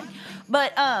very interesting.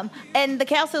 But and the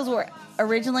Cowsills were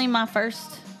originally my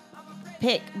first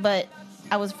pick, but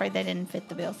I was afraid they didn't fit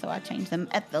the bill, so I changed them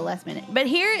at the last minute. But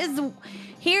here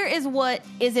is what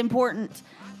is important,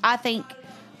 I think,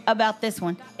 about this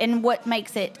one and what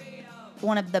makes it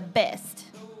one of the best.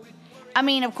 I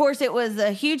mean, of course, it was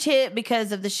a huge hit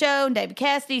because of the show, David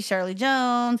Cassidy, Shirley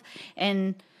Jones,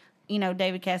 and, you know,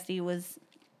 David Cassidy was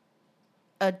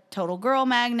a total girl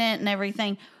magnet and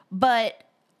everything. But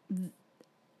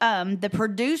the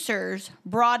producers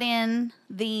brought in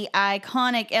the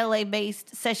iconic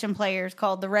LA-based session players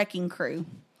called the Wrecking Crew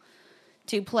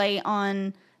to play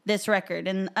on this record.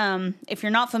 And if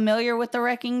you're not familiar with the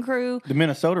Wrecking Crew, The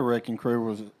Minnesota Wrecking Crew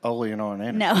was Ole and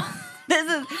Arn. no. This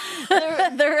is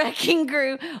the Wrecking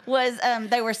Crew was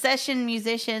they were session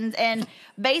musicians and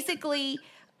basically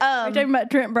Are you talking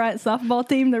about Trent Bryant's softball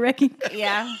team, the Wrecking?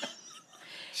 yeah.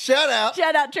 Shout out.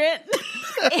 Shout out, Trent.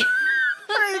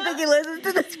 I don't think he listens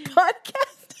to this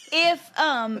podcast.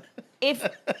 If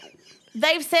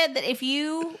they've said that if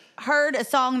you heard a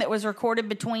song that was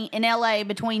recorded in LA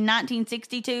between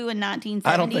 1962 and 1972,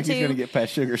 I don't think he's going to get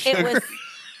past Sugar Sugar. it was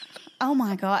oh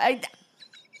my god.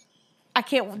 I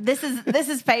can't. This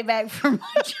is payback for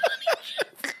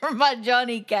my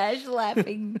Johnny Cash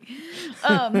laughing.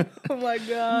 Oh my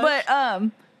god! But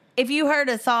if you heard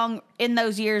a song in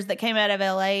those years that came out of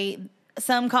L.A.,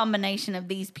 some combination of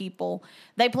these people,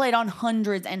 they played on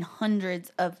hundreds and hundreds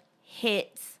of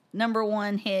hits, number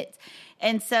 1 hits,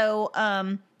 and so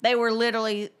they were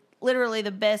literally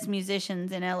the best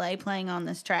musicians in L.A. playing on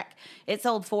this track. It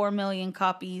sold 4 million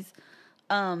copies.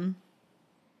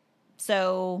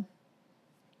 So.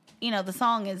 You know, the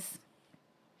song it's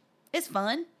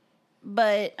fun,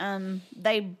 but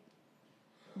they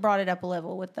brought it up a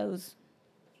level with those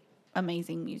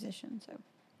amazing musicians.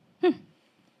 So,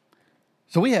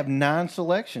 So we have 9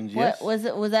 selections, yes? what was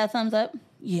it? Was that thumbs up?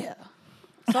 Yeah.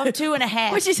 So I'm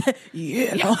 2.5. What she said?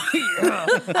 Yeah.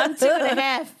 I'm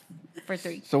 2.5 for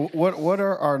 3. So what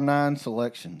are our 9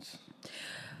 selections?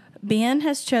 Ben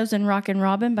has chosen "Rockin'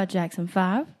 Robin" by Jackson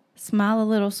 5, "Smile a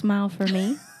Little Smile for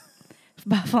Me"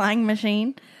 by Flying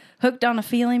Machine, "Hooked on a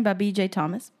Feeling" by B.J.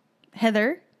 Thomas.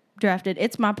 Heather drafted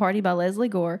 "It's My Party" by Leslie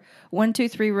Gore, 1, 2,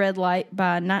 3 Red Light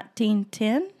by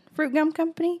 1910 Fruit Gum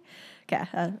Company. Okay,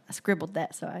 I scribbled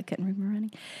that so I couldn't read my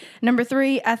writing. Number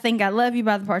 3, "I Think I Love You"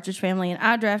 by the Partridge Family, and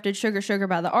I drafted "Sugar Sugar"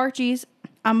 by the Archies,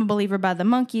 "I'm a Believer" by the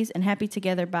Monkees, and "Happy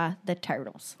Together" by the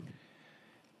Turtles.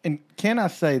 And can I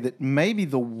say that maybe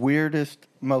the weirdest,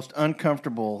 most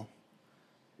uncomfortable,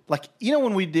 like, you know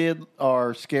when we did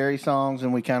our scary songs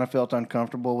and we kind of felt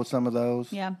uncomfortable with some of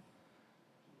those? Yeah.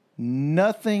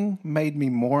 Nothing made me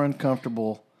more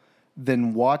uncomfortable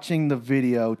than watching the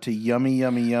video to Yummy,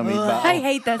 Yummy, Yummy. I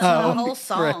hate that The song. whole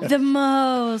song. The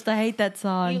most. I hate that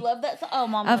song. You love that song? Oh,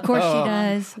 Mama. Of course she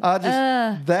does.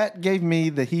 That gave me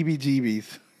the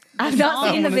heebie-jeebies. I've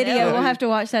not seen the song. video. We'll have to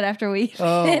watch that after we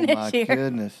Oh, finish my here.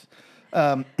 goodness.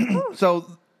 So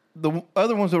the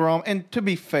other ones that were on, and to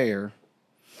be fair,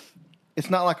 it's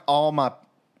not like all my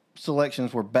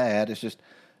selections were bad. It's just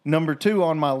number 2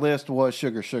 on my list was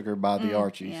 "Sugar Sugar" by the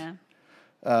Archies. Yeah.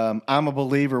 "I'm a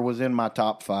Believer" was in my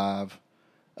top 5.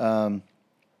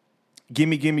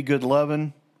 "Gimme Gimme Good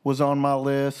Lovin'" was on my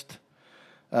list.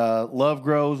 "Love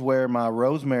Grows Where My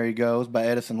Rosemary Goes" by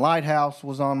Edison Lighthouse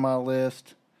was on my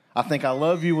list. "I Think I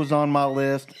Love You" was on my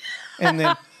list. And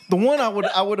then the one I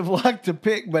would have liked to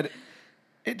pick, but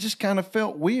it just kind of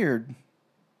felt weird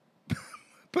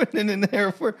putting it in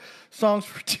there for songs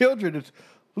for children. It's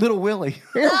 "Little Willie."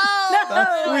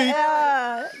 That's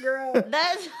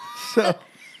So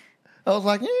I was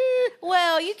like,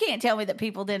 well, you can't tell me that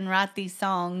people didn't write these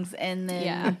songs and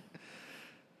then,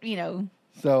 you know.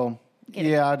 So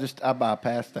yeah, I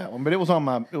bypassed that one, but it was on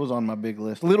my big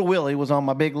list. "Little Willie" was on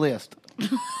my big list.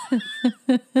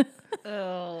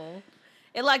 Oh.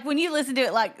 It like when you listen to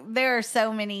it, like there are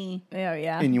so many. Oh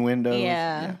yeah. Innuendos.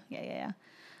 Yeah.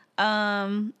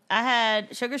 I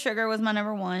had Sugar Sugar was my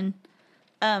number one.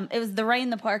 It was The Rain,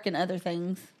 the Park, and Other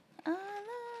Things. I love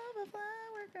a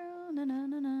flower girl. Na, na,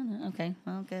 na, na, na. Okay,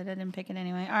 well, good. I didn't pick it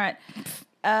anyway. All right.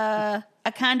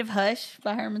 A Kind of Hush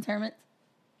by Herman's Hermits.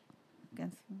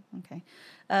 Guess okay.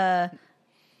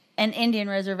 An Indian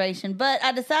Reservation, but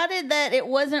I decided that it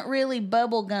wasn't really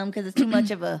Bubblegum because it's too much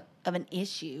of an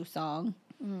issue song.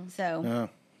 So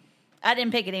I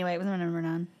didn't pick it anyway. It was my number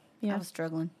 9. Yeah. I was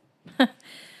struggling.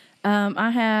 I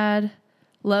had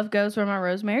Love Goes Where My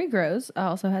Rosemary Grows. I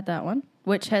also had that one,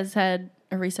 which has had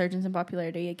a resurgence in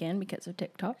popularity again because of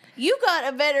TikTok. You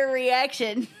got a better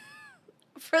reaction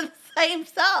for the same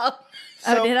song.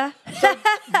 Oh, did I?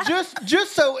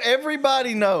 just so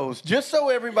everybody knows,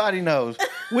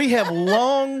 we have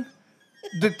long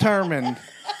determined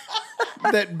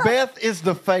that Beth is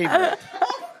the favorite.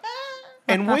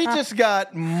 And we just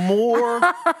got more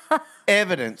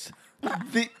evidence.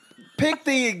 Pick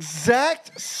the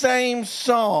exact same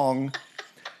song,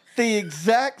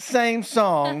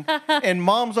 and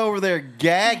Mom's over there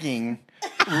gagging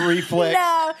reflex.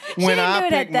 No, she when didn't I do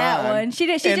it at picked that mine. one. She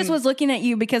did. She And- just was looking at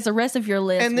you because the rest of your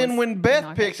list. And then was when Beth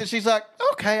not picks good. it, she's like,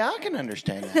 okay, I can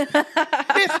understand that.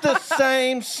 It's the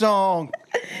same song.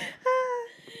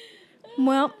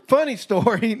 Well, Funny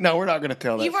story. No, we're not going to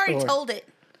tell that You've already story. told it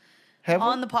Have we?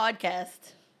 on the podcast.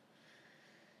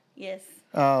 Yes.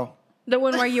 Oh. the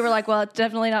one where you were like, "Well, it's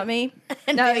definitely not me."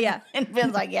 And No, Ben- yeah, And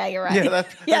Ben's like, yeah, you're right. Yeah,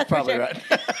 that's Yeah, for probably sure. right.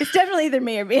 it's definitely either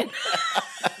me or Ben.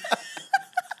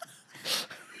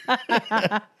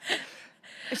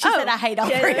 She said, I hate all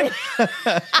three of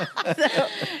them.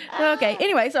 Okay.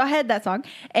 Anyway, so I had that song,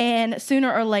 and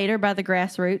Sooner or Later by the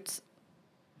Grassroots.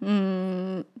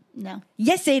 No.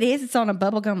 Yes, it is. It's on a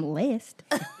bubblegum list.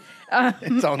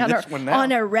 It's on this one now.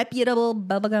 On a reputable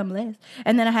bubblegum list.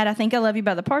 And then I had I Think I Love You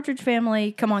by the Partridge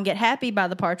Family. Come On Get Happy by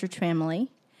the Partridge Family.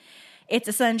 It's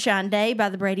a Sunshine Day by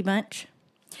the Brady Bunch.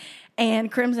 And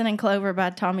Crimson and Clover by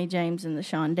Tommy James and the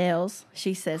Shondells.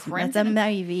 She says, that's a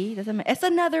movie. It's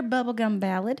another bubblegum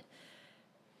ballad.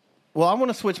 Well, I want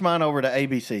to switch mine over to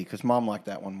ABC because Mom liked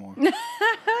that one more.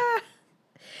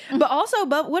 But also,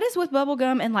 what is with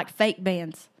bubblegum and like fake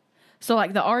bands? So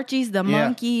like the Archies, the Yeah.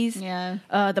 Monkees, Yeah.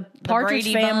 The Partridge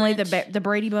Brady Family, Bunch. the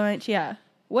Brady Bunch. Yeah.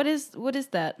 What is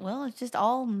that? Well, it's just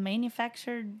all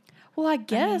manufactured. Well, I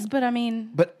guess, but I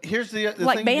mean, But here's the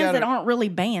like thing bands you gotta, that aren't really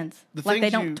bands, the like they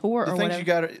things don't you- tour the or things whatever. you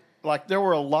got to like. There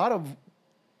were a lot of.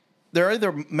 They're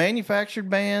either manufactured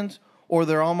bands or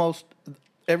they're almost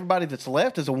everybody that's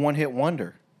left is a one-hit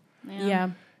wonder. Yeah.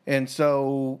 And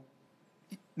so,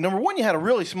 number one, you had a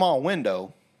really small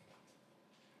window.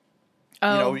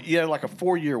 Oh, You know, you had like a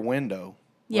 4-year window.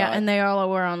 yeah, right? and they all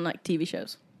were on like TV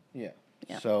shows. Yeah.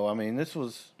 Yeah. So I mean, this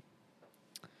was.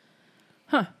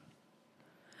 Well,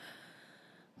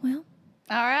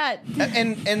 All right.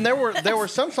 And there were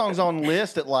some songs on the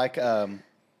list that like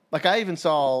I even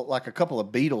saw like a couple of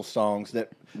Beatles songs that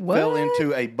fell What?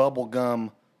 into a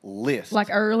bubblegum list. like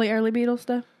early Beatles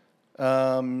stuff.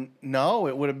 No,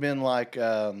 it would have been like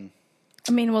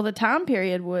I mean, well, the time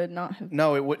period would not have.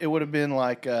 no, it would have been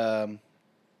like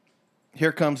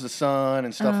Here Comes the Sun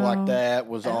and stuff like that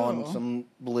was on some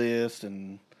list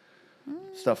and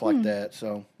stuff like that.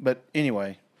 So, but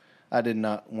anyway, I did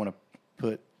not want to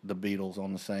put the Beatles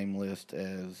on the same list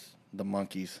as the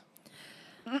Monkees.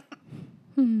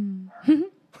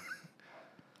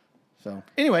 So,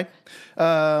 anyway,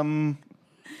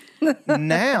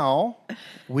 now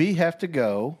we have to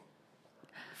go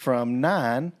from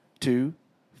 9 to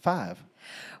 5.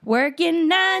 Working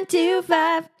 9 to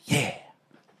 5. Yeah.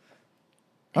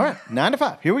 All right, 9 to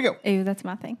 5. Here we go. Ooh, that's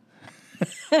my thing.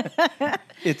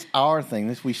 It's our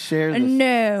thing. We share this.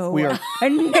 No. We are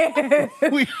No.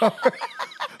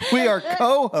 we are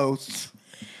co-hosts.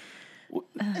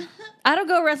 I don't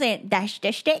go around saying, that's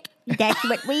the shtick. That's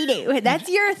what we do. That's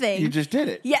your thing. You just did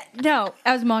it. Yeah, no,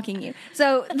 I was mocking you.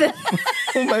 So,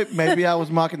 Well, maybe I was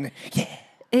mocking the. Yeah.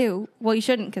 ew. Well, you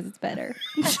shouldn't because it's better.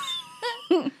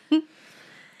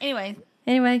 Anyway,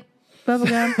 Anyway,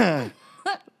 bubblegum.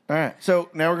 All right. So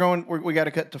now we're going. We got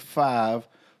to cut to 5.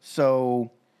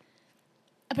 So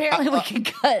apparently we can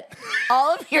cut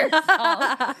all of your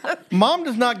songs. Mom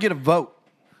does not get a vote.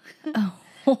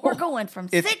 We're going from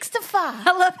It's- 6 to 5.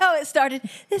 I love how it started.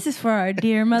 This is for our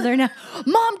dear mother. Now,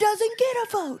 Mom doesn't get a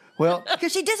vote Well,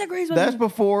 because she disagrees with that's me.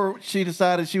 before she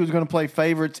decided she was going to play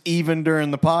favorites even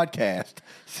during the podcast.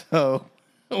 So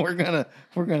we're gonna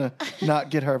not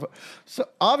get her vote. So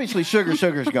obviously,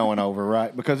 Sugar's going over,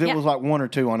 right? Because it Yeah. was like 1 or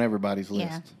 2 on everybody's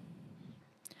list. Yeah.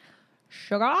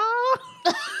 Sugar.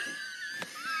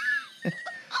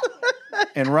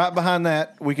 And right behind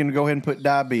that, we can go ahead and put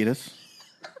diabetes.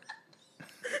 I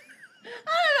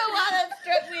don't know why that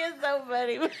struck me as so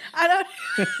funny. I don't.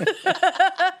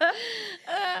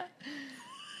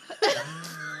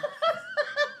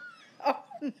 Oh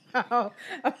no,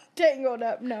 I'm tangled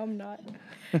up. No, I'm not.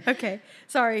 Okay,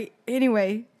 sorry.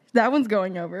 Anyway, that one's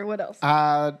going over. What else?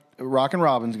 Rockin'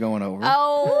 Robin's going over.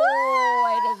 Oh,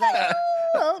 wait a second.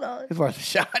 Hold on. It's worth a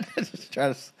shot. Just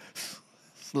try to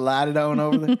slide it on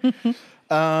over there.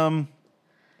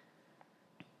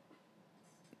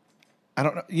 I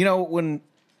don't know. You know, when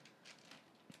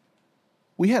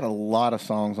we had a lot of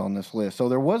songs on this list, so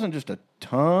there wasn't just a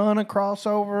ton of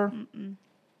crossover.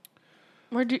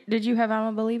 Did you have I'm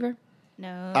a Believer?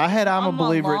 No. I had I'm a on my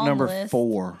Believer at long number list,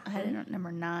 4. I had it at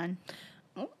number 9.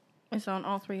 It's on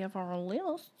all 3 of our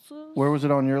lists. Where was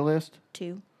it on your list?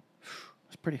 2.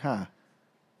 It's pretty high.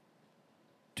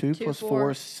 2 plus 4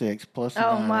 4. is 6 plus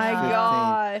Oh 9 my is 15.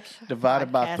 gosh.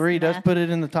 Divided by Podcast 3 does math. put it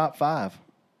in the top 5.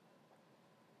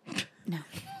 No.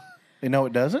 You know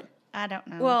it doesn't? I don't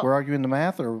know. Well, We're arguing the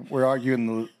math or we're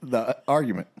arguing the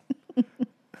argument?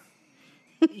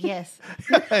 yes.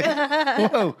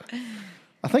 Whoa.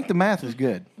 I think the math is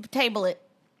good. Table it.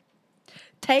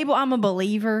 Table, I'm a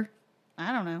Believer.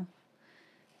 I don't know.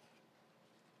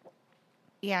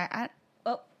 Yeah,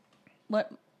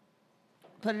 what?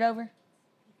 Put it over?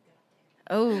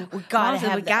 Oh, We got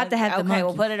to we got to have the Okay,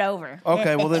 we'll monkey. put it over.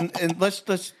 Okay, well then and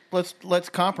let's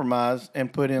compromise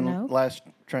and put in No. Last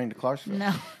Train to Clarksville.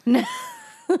 No. No.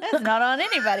 That's not on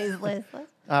anybody's list.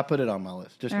 I put it on my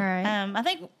list. Just All right. I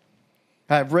think,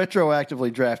 I've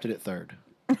retroactively drafted it 3rd.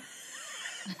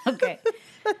 okay.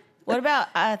 What about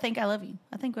I Think I Love You?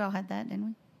 I think we all had that, didn't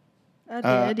we?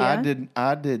 I did, yeah.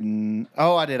 I didn't.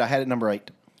 Oh, I did. I had it number 8.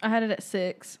 I had it at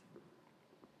 6.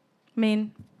 I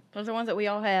mean, those are ones that we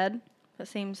all had. That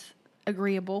seems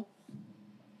agreeable.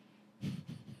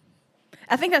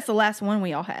 I think that's the last one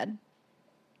we all had.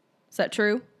 Is that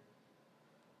true?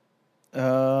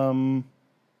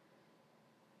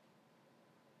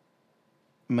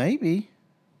 Maybe.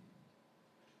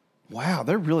 Wow,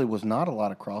 there really was not a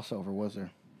lot of crossover, was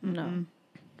there? No.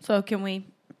 So can we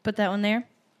put that one there?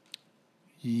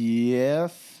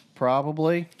 Yes,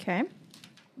 probably. Okay.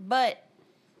 But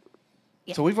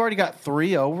So we've already got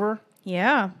 3 over.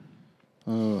 Yeah.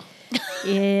 Ugh.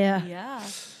 Yeah. yeah.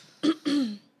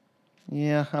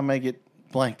 Yeah, I may get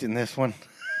blanked in this one.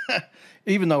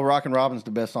 Even though Rockin' Robin's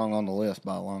the best song on the list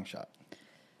by a long shot.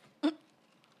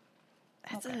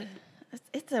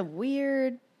 It's a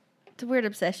weird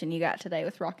obsession you got today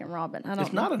with Rockin' Robin. I don't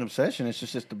It's not an obsession. It's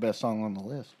just the best song on the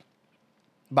list.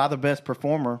 By the best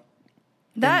performer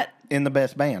that in the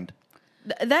best band.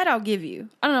 that I'll give you.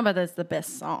 I don't know about that's the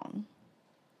best song.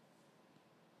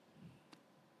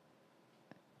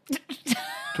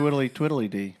 Twiddly, twiddly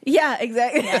dee. Yeah,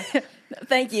 exactly.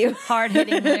 Thank you. Hard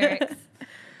hitting lyrics.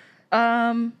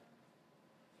 Um,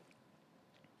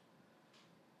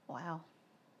 Wow.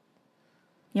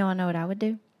 you wanna know what I would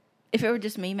do? If it were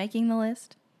just me making the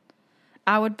list,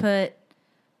 I would put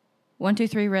 1, 2,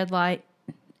 3 Red Light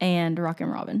and Rockin'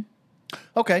 Robin.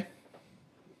 Okay.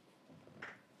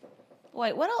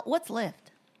 Wait, what's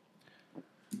left?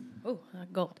 Oh,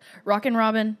 gold. Rockin'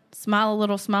 Robin, Smile a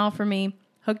Little Smile for Me,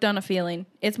 Hooked on a Feeling,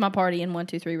 It's My Party, and 1,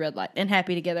 2, 3 Red Light. And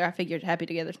Happy Together. I figured Happy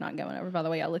Together's not going over, by the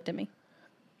way y'all looked at me.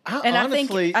 And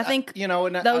Honestly, I think you know,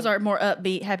 and those are more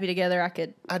upbeat. Happy Together, I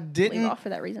could I leave didn't. off for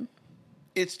that reason.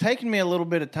 It's taken me a little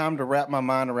bit of time to wrap my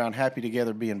mind around Happy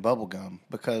Together being Bubblegum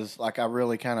because, like, I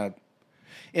really kind of,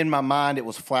 in my mind, it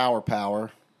was Flower Power.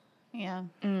 Yeah.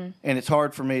 And it's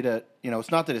hard for me to, you know,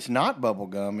 it's not that it's not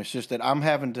Bubblegum. It's just that I'm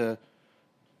having to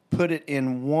put it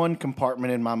in one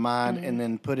compartment in my mind and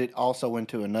then put it also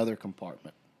into another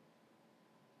compartment.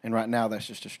 And right now, that's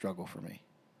just a struggle for me.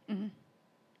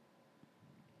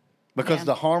 Because Yeah.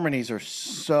 the harmonies are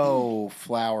so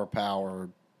Flower Power,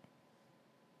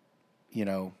 you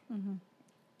know,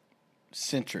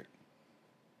 centric.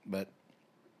 But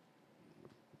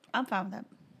I'm fine with that.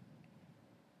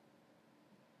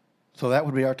 so that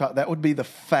would be our top. That would be the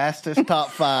fastest top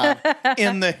 5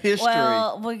 in the history.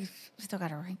 Well, we still got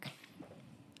to rank.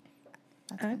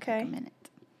 That's gonna take Okay. a minute.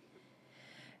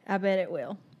 I bet it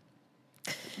will.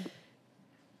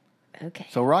 Okay.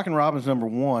 So Rockin' Robin's number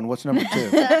 1. What's number 2?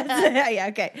 Yeah,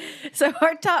 okay. So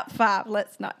our top 5,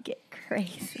 let's not get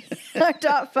crazy. Our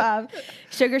top 5,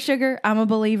 Sugar Sugar, I'm a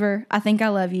Believer, I Think I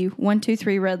Love You, 1, 2,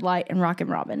 3 Red Light, and Rockin'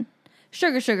 Robin.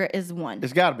 Sugar Sugar is 1.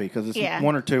 It's got to be because it's Yeah.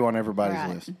 1 or 2 on everybody's Right.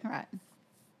 list. Right.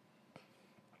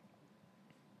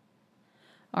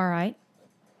 All right.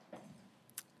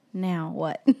 Now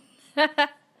what?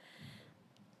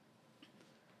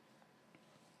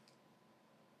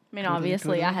 I mean,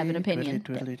 obviously, I have an opinion.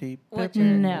 What's your,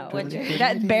 No, What's your,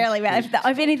 that barely matters.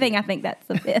 If anything, I think that's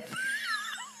the fifth.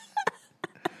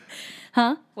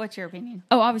 Huh? what's your opinion?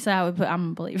 Oh, obviously, I would put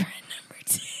I'm a believer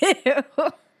at number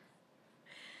 2.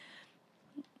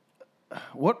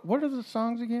 What are the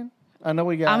songs again? I know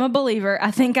we got. I'm a believer.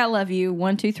 I think I love you.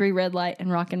 1, 2, 3, red light,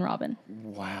 and Rockin' Robin.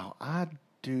 Wow, I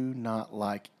do not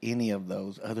like any of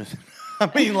those other than.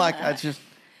 I mean, like it's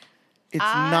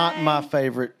not my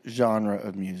favorite genre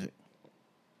of music.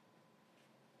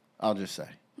 I'll just say.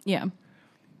 Yeah.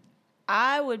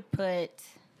 I would put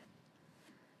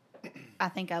I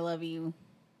Think I Love You.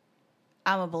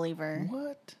 I'm a Believer.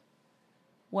 What?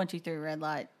 1, 2, 3, red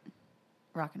light.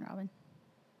 Rockin' Robin.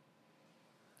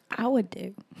 I would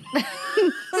do.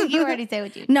 You already said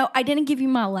what you. No, I didn't give you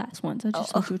my last one. So I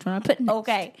just which one I put next.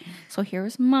 Okay. So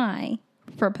here's my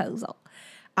proposal.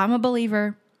 I'm a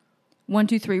believer. 1,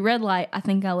 2, 3, red light. I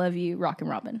think I love you. Rockin'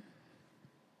 Robin.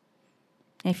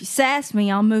 And if you sass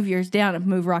me, I'll move yours down and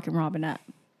move Rockin' Robin up.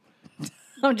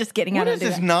 I'm just kidding. What I don't is do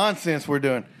this that. nonsense we're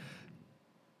doing?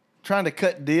 Trying to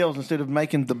cut deals instead of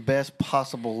making the best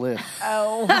possible list.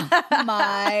 Oh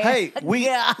my. Hey,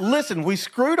 Yeah. listen. We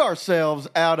screwed ourselves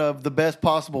out of the best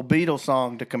possible Beatles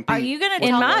song to compete. Are you going to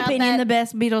In talk my about opinion, that? the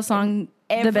best Beatles song,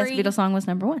 the best every- Beatles song was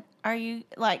number 1. Are you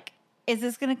like? Is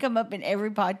this going to come up in every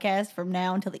podcast from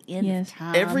now until the end Yes. of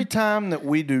time? Every time that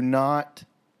we do not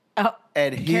oh,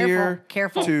 adhere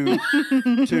careful. to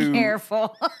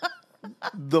careful.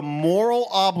 the moral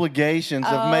obligations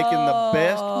of making the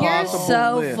best You're possible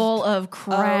so list. full of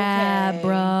crap, Okay.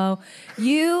 bro.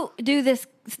 You do this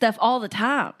stuff all the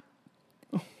time.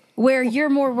 Where you're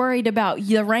more worried about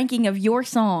the ranking of your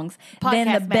songs than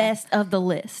Podcast the man. best of the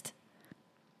list.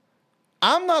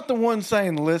 I'm not the one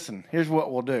saying, listen, here's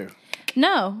what we'll do.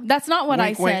 No, that's not what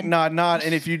Wink, I wink, said. nod, nod.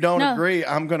 And if you don't No. agree,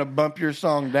 I'm going to bump your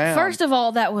song down. First of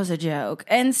all, that was a joke,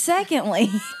 and secondly,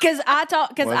 because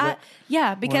Was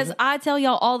it? because I tell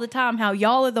y'all all the time how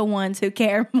y'all are the ones who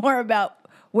care more about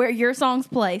where your songs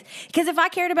place. Because if I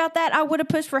cared about that, I would have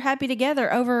pushed for "Happy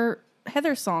Together" over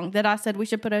Heather's song that I said we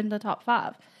should put in the top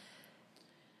 5.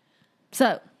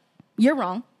 So you're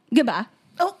wrong. Goodbye.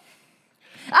 Oh.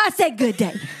 I said good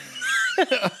day.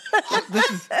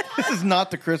 This is not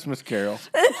the Christmas Carol.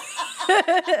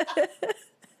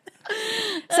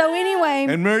 So anyway,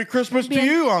 And Merry Christmas to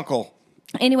you, Uncle.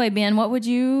 Ben,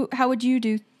 how would you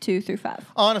do 2 through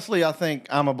 5? Honestly, I think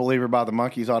I'm a Believer by the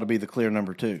Monkees ought to be the clear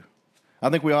number 2. I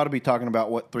think we ought to be talking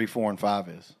about what 3, 4, and 5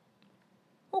 is.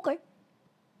 Okay.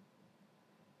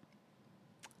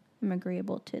 I'm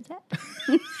agreeable to that.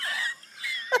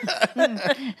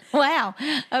 Wow.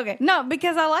 Okay. No,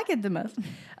 because I like it the most.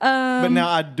 But now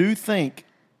I do think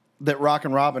that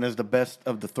Rockin' Robin is the best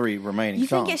of the 3 remaining You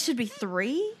songs. think it should be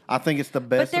 3? I think it's the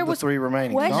best of the 3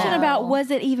 remaining question songs. about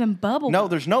was it even bubble? No,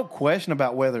 there's no question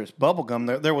about whether it's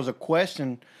bubblegum. There was a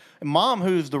question. Mom,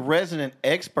 who's the resident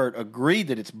expert, agreed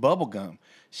that it's bubblegum.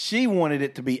 She wanted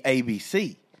it to be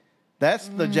ABC. That's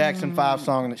the Jackson 5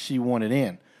 song that she wanted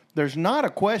in. There's not a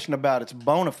question about its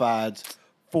bona fides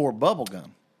for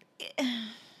bubblegum.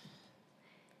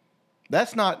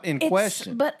 That's not in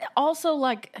question. But also,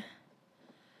 like,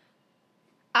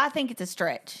 I think it's a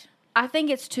stretch. I think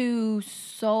it's too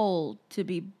soul to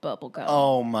be bubblegum.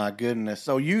 Oh my goodness.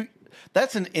 So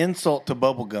that's an insult to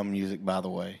bubblegum music, by the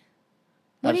way.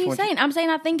 What are you saying? I'm saying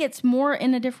I think it's more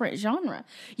in a different genre.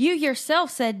 You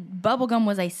yourself said bubblegum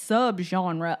was a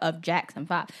subgenre of Jackson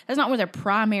 5. That's not where their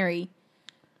primary,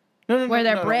 where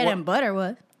their bread and butter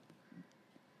was.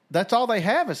 That's all they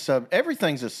have is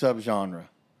everything's a subgenre.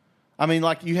 I mean,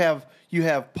 like you have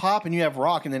pop and you have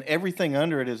rock, and then everything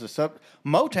under it is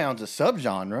Motown's a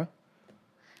subgenre.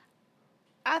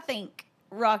 I think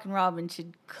Rockin' Robin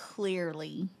should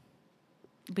clearly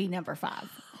be number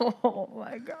 5. Oh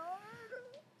my God.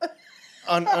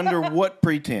 Under what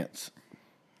pretense?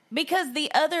 Because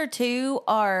the other 2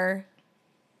 are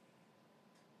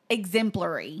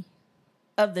exemplary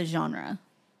of the genre.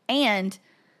 And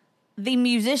the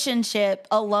musicianship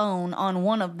alone on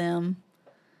one of them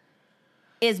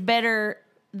is better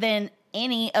than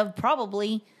any of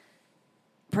probably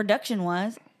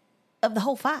production-wise of the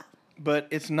whole 5. But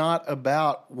it's not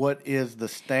about what is the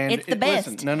standard. It's the best.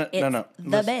 Listen, no. It's the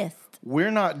Listen, best.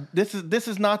 We're not. This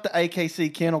is not the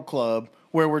AKC Kennel Club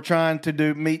where we're trying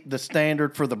to meet the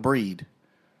standard for the breed.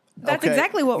 That's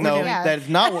exactly what we're doing. No, that is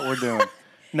not what we're doing.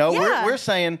 No, Yeah. we're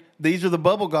saying these are the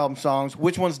bubblegum songs.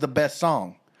 Which one's the best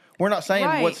song? We're not saying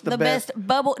Right. what's the best.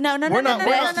 bubble. No. We're not- no, we're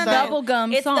no, not no, saying- no.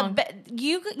 Bubblegum It's song.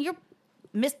 You're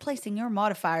misplacing your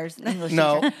modifiers in English.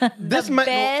 No, teacher. this The may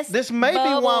best be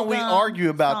why we bubblegum argue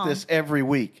about song. this every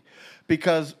week,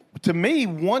 because to me,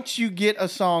 once you get a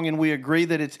song and we agree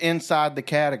that it's inside the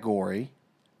category,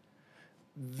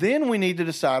 then we need to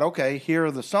decide, okay, here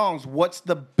are the songs. What's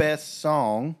the best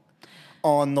song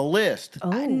on the list?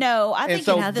 No, I think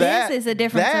so it has that- This is a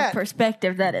difference of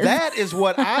perspective. That is. That is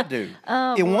what I do.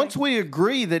 And once we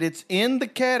agree that it's in the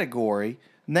category,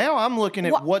 now I'm looking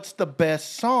at what's the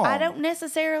best song. I don't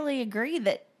necessarily agree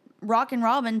that Rockin'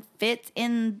 Robin fits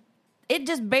in. It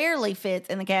just barely fits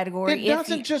in the category. It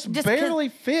doesn't just barely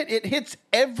fit. It hits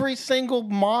every single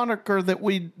moniker that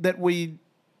we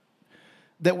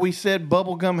said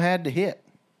Bubblegum had to hit.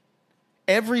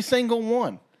 Every single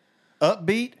one.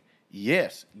 Upbeat,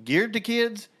 yes. Geared to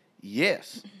kids,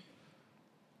 yes.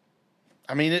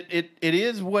 I mean, it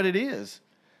is what it is.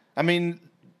 I mean,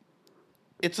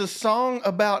 it's a song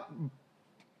about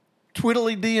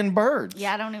twiddly-dee and birds.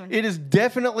 Yeah, I don't even. It is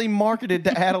definitely marketed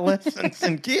to adolescents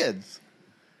and kids.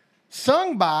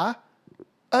 Sung by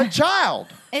a child.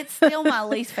 It's still my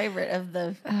least favorite of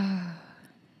the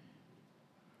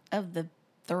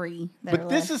three. But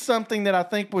this is something that I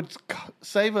think would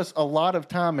save us a lot of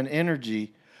time and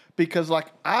energy, because like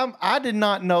I did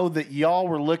not know that y'all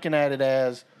were looking at it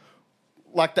as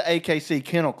like the AKC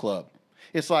Kennel Club.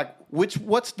 It's like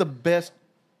what's the best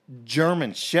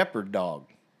German Shepherd dog?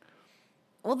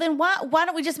 Well, then why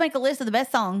don't we just make a list of the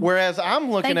best songs? Whereas I'm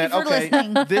looking Thank at, you for okay,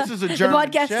 listening. this is a German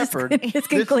podcast Shepherd. is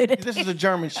concluded. This is a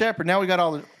German Shepherd. Now we got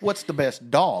all the, what's the best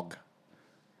dog?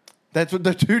 That's what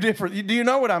the two different. Do you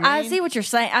know what I mean? I see what you're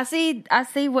saying. I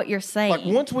see what you're saying. Like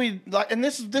once we like, and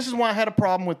this is why I had a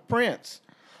problem with Prince.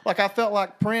 Like I felt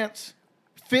like Prince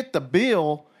fit the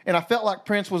bill, and I felt like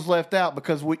Prince was left out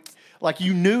because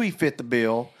you knew he fit the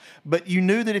bill, but you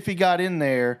knew that if he got in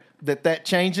there, that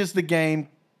changes the game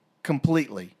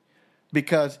completely.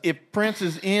 Because if Prince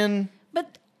is in,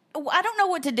 But I don't know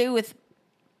what to do with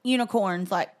unicorns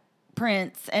like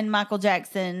Prince and Michael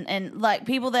Jackson and like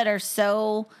people that are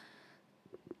so.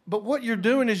 but what you're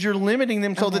doing is you're limiting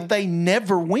them so that they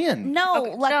never win. No,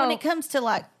 Okay, like when so- it comes to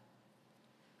like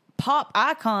pop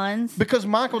icons. Because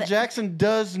Michael Jackson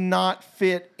does not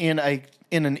fit in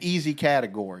an easy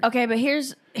category. okay, but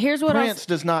here's what Prince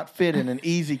does not fit in an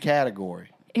easy category.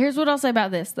 here's what I'll say about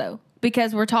this though,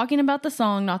 because we're talking about the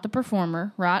song, not the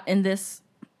performer, right? In this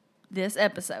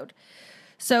episode,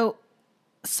 so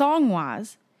song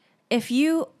wise, if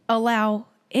you allow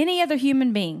any other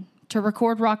human being to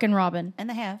record Rockin' Robin, And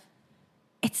they have.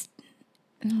 it's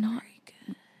not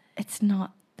good. It's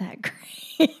not that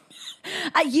great.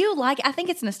 I think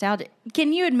it's nostalgic.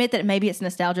 Can you admit that maybe it's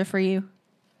nostalgia for you?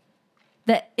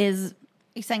 That is,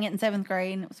 You sang it in 7th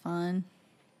grade and it was fun.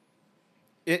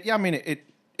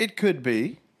 It could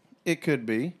be. It could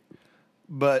be.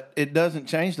 But it doesn't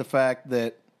change the fact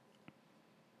that,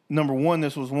 number one,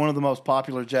 this was one of the most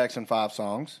popular Jackson 5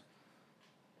 songs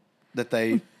that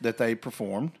they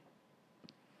performed,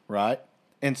 right?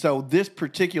 And so this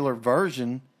particular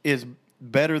version is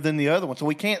better than the other one. So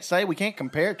we can't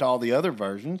compare it to all the other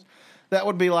versions. That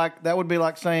would be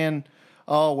like saying,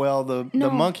 oh well, the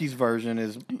Monkees version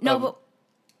is but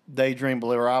Daydream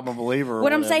Believer, I'm a Believer. Or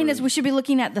what I'm saying whatever. is we should be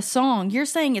looking at the song. You're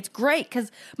saying it's great because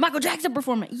Michael Jackson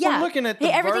performed it. Yeah. We're looking at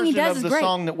the everything he version does of is the great.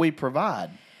 song that we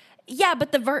provide. Yeah,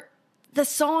 but the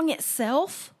song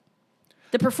itself,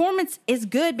 the performance is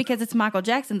good because it's Michael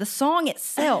Jackson. The song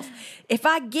itself, if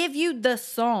I give you the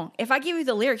song, if I give you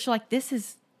the lyrics, you're like, this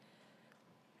is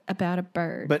about a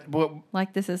bird. But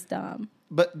like, this is dumb.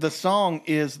 But the song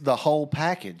is the whole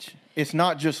package. It's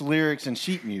not just lyrics and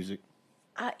sheet music.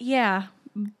 Yeah.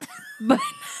 But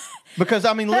Because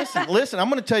I mean, listen. I'm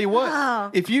going to tell you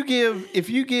what. If you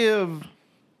give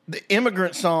the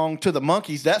Immigrant Song to the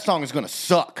Monkees, that song is going to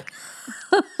suck.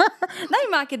 they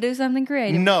might could do something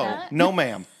creative. No,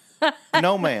 ma'am.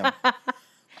 No, ma'am.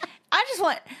 I just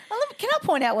want. Can I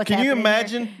point out what's Can you happening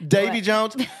imagine here? Davy What?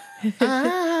 Jones?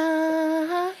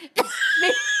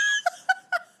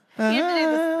 You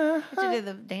have to do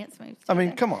the dance moves. I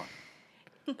mean, come on.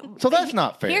 So that's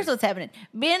not fair. Here's what's happening.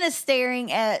 Ben is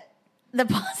staring at the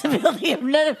possibility of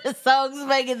none of his songs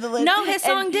making the list. No, his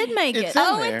song And- did make It's it. in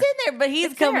Oh, there. it's in there, but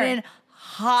he's It's coming there. in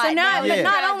hot. So now, now. but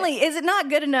not only is it not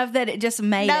good enough that it just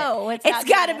made No, it. it's not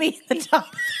got to good be in the top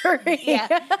 3. Yeah,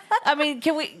 I mean,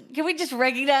 can we just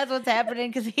recognize what's happening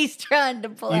because he's trying to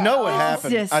pull. You know out what all-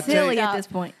 happened? It's just I tell silly you- at this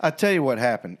point. I tell you what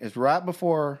happened is right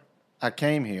before I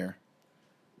came here,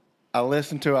 I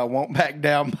listened to "I Won't Back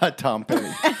Down" by Tom Petty.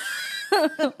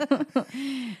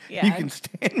 Yeah, You can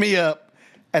stand me up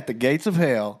at the gates of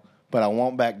hell, but I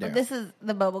won't back down. This is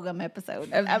the Bubblegum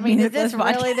episode. Of I mean, is this Music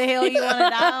Plus really the hill you want to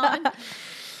die on?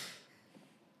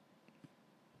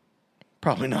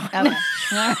 Probably not.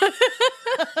 Okay.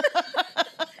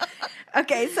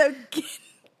 Okay, so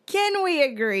Can we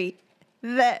agree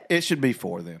that? It should be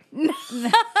 4 then.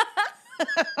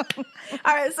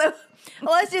 All right, so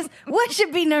let's just. What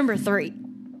should be number 3?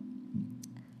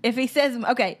 If he says,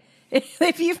 okay,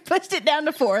 if you've pushed it down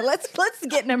to 4, let's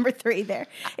get number 3 there.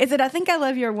 Is it I Think I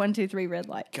Love You or 1, 2, 3 Red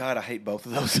Light? God, I hate both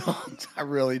of those songs. I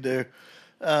really do.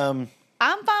 I'm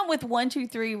fine with 1, 2,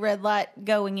 3 Red Light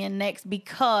going in next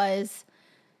because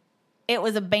it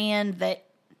was a band that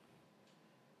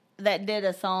did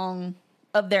a song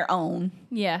of their own.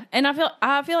 Yeah, and I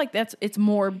feel like it's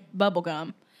more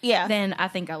Bubblegum. Yeah. Than I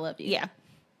Think I Love You. Yeah.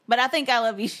 But I Think I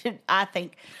Love You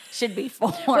should be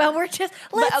 4. Well, we're just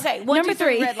let's, okay. 1, number 2,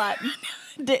 3 3 Red Light.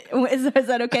 Is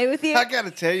that okay with you? I got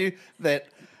to tell you that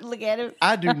Look at it.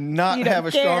 I do not You don't have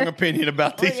a care. strong opinion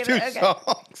about these Look two at it, okay.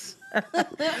 songs. Okay.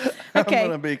 I'm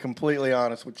going to be completely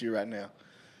honest with you right now.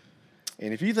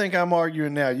 And if you think I'm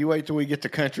arguing now, you wait till we get to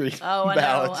country Oh,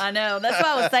 ballads. I know. That's what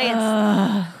I was saying.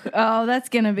 Oh, that's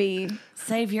gonna be.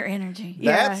 Save your energy.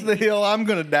 That's the hill I'm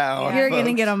going to die on. You're gonna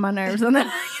folks. get on my nerves on that.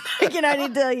 I can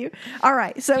already tell you. All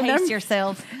right, so Pace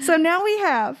yourself. so now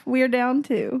we are down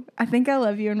to I Think I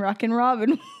Love You and Rockin'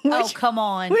 Robin. Oh, come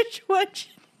on. Which one should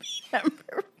be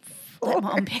number 4? Let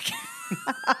Mom pick.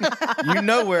 You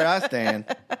know where I stand.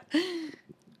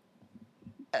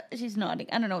 She's nodding.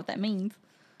 I don't know what that means.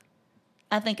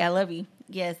 I Think I Love You.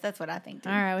 Yes, that's what I think too.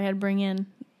 All right, we had to bring in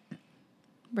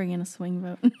a swing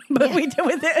vote, but we do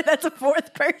with it. That's a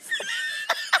 4th person.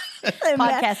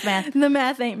 Podcast math. The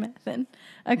math ain't mathin'.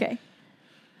 Okay,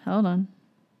 hold on.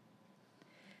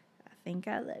 I Think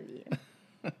I Love You.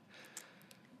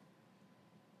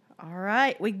 All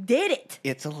right, we did it.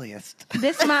 It's a list.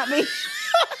 This might be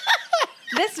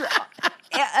this.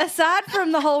 Aside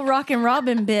from the whole Rockin'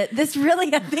 Robin bit, this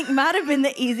really I think might have been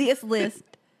the easiest list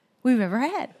we've ever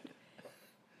had.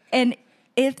 And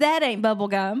if that ain't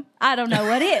bubblegum, I don't know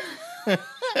what is.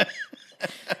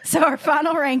 So our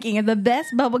final ranking of the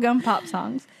best bubblegum pop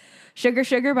songs: Sugar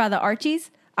Sugar by the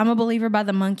Archies, I'm a Believer by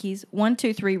the Monkees, 1,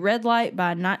 2, 3 Red Light by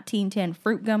 1910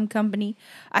 Fruit Gum Company,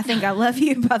 I Think I Love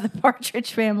You by the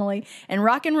Partridge Family, and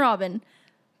Rockin' Robin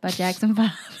by Jackson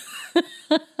 5.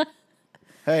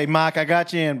 Hey, Mike, I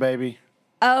got you in, baby.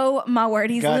 Oh my word,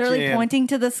 he's Got literally you in. pointing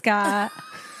to the sky.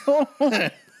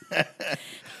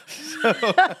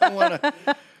 I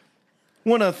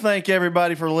want to thank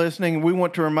everybody for listening. We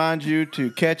want to remind you to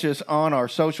catch us on our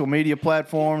social media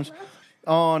platforms.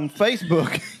 On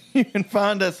Facebook, you can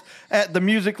find us at The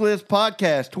Music List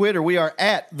Podcast. Twitter, we are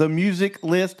at The Music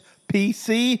List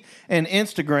PC. And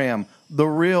Instagram, The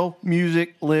Real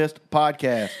Music List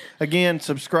Podcast. Again,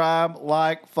 subscribe,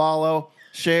 like, follow,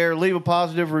 share, leave a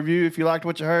positive review if you liked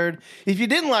what you heard. If you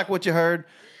didn't like what you heard,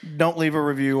 don't leave a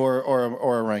review or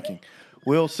a ranking.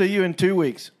 We'll see you in 2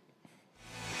 weeks.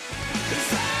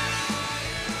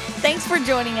 Thanks for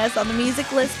joining us on the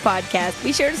Music List Podcast.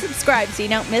 Be sure to subscribe so you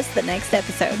don't miss the next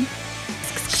episode.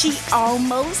 She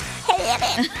almost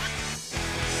had it.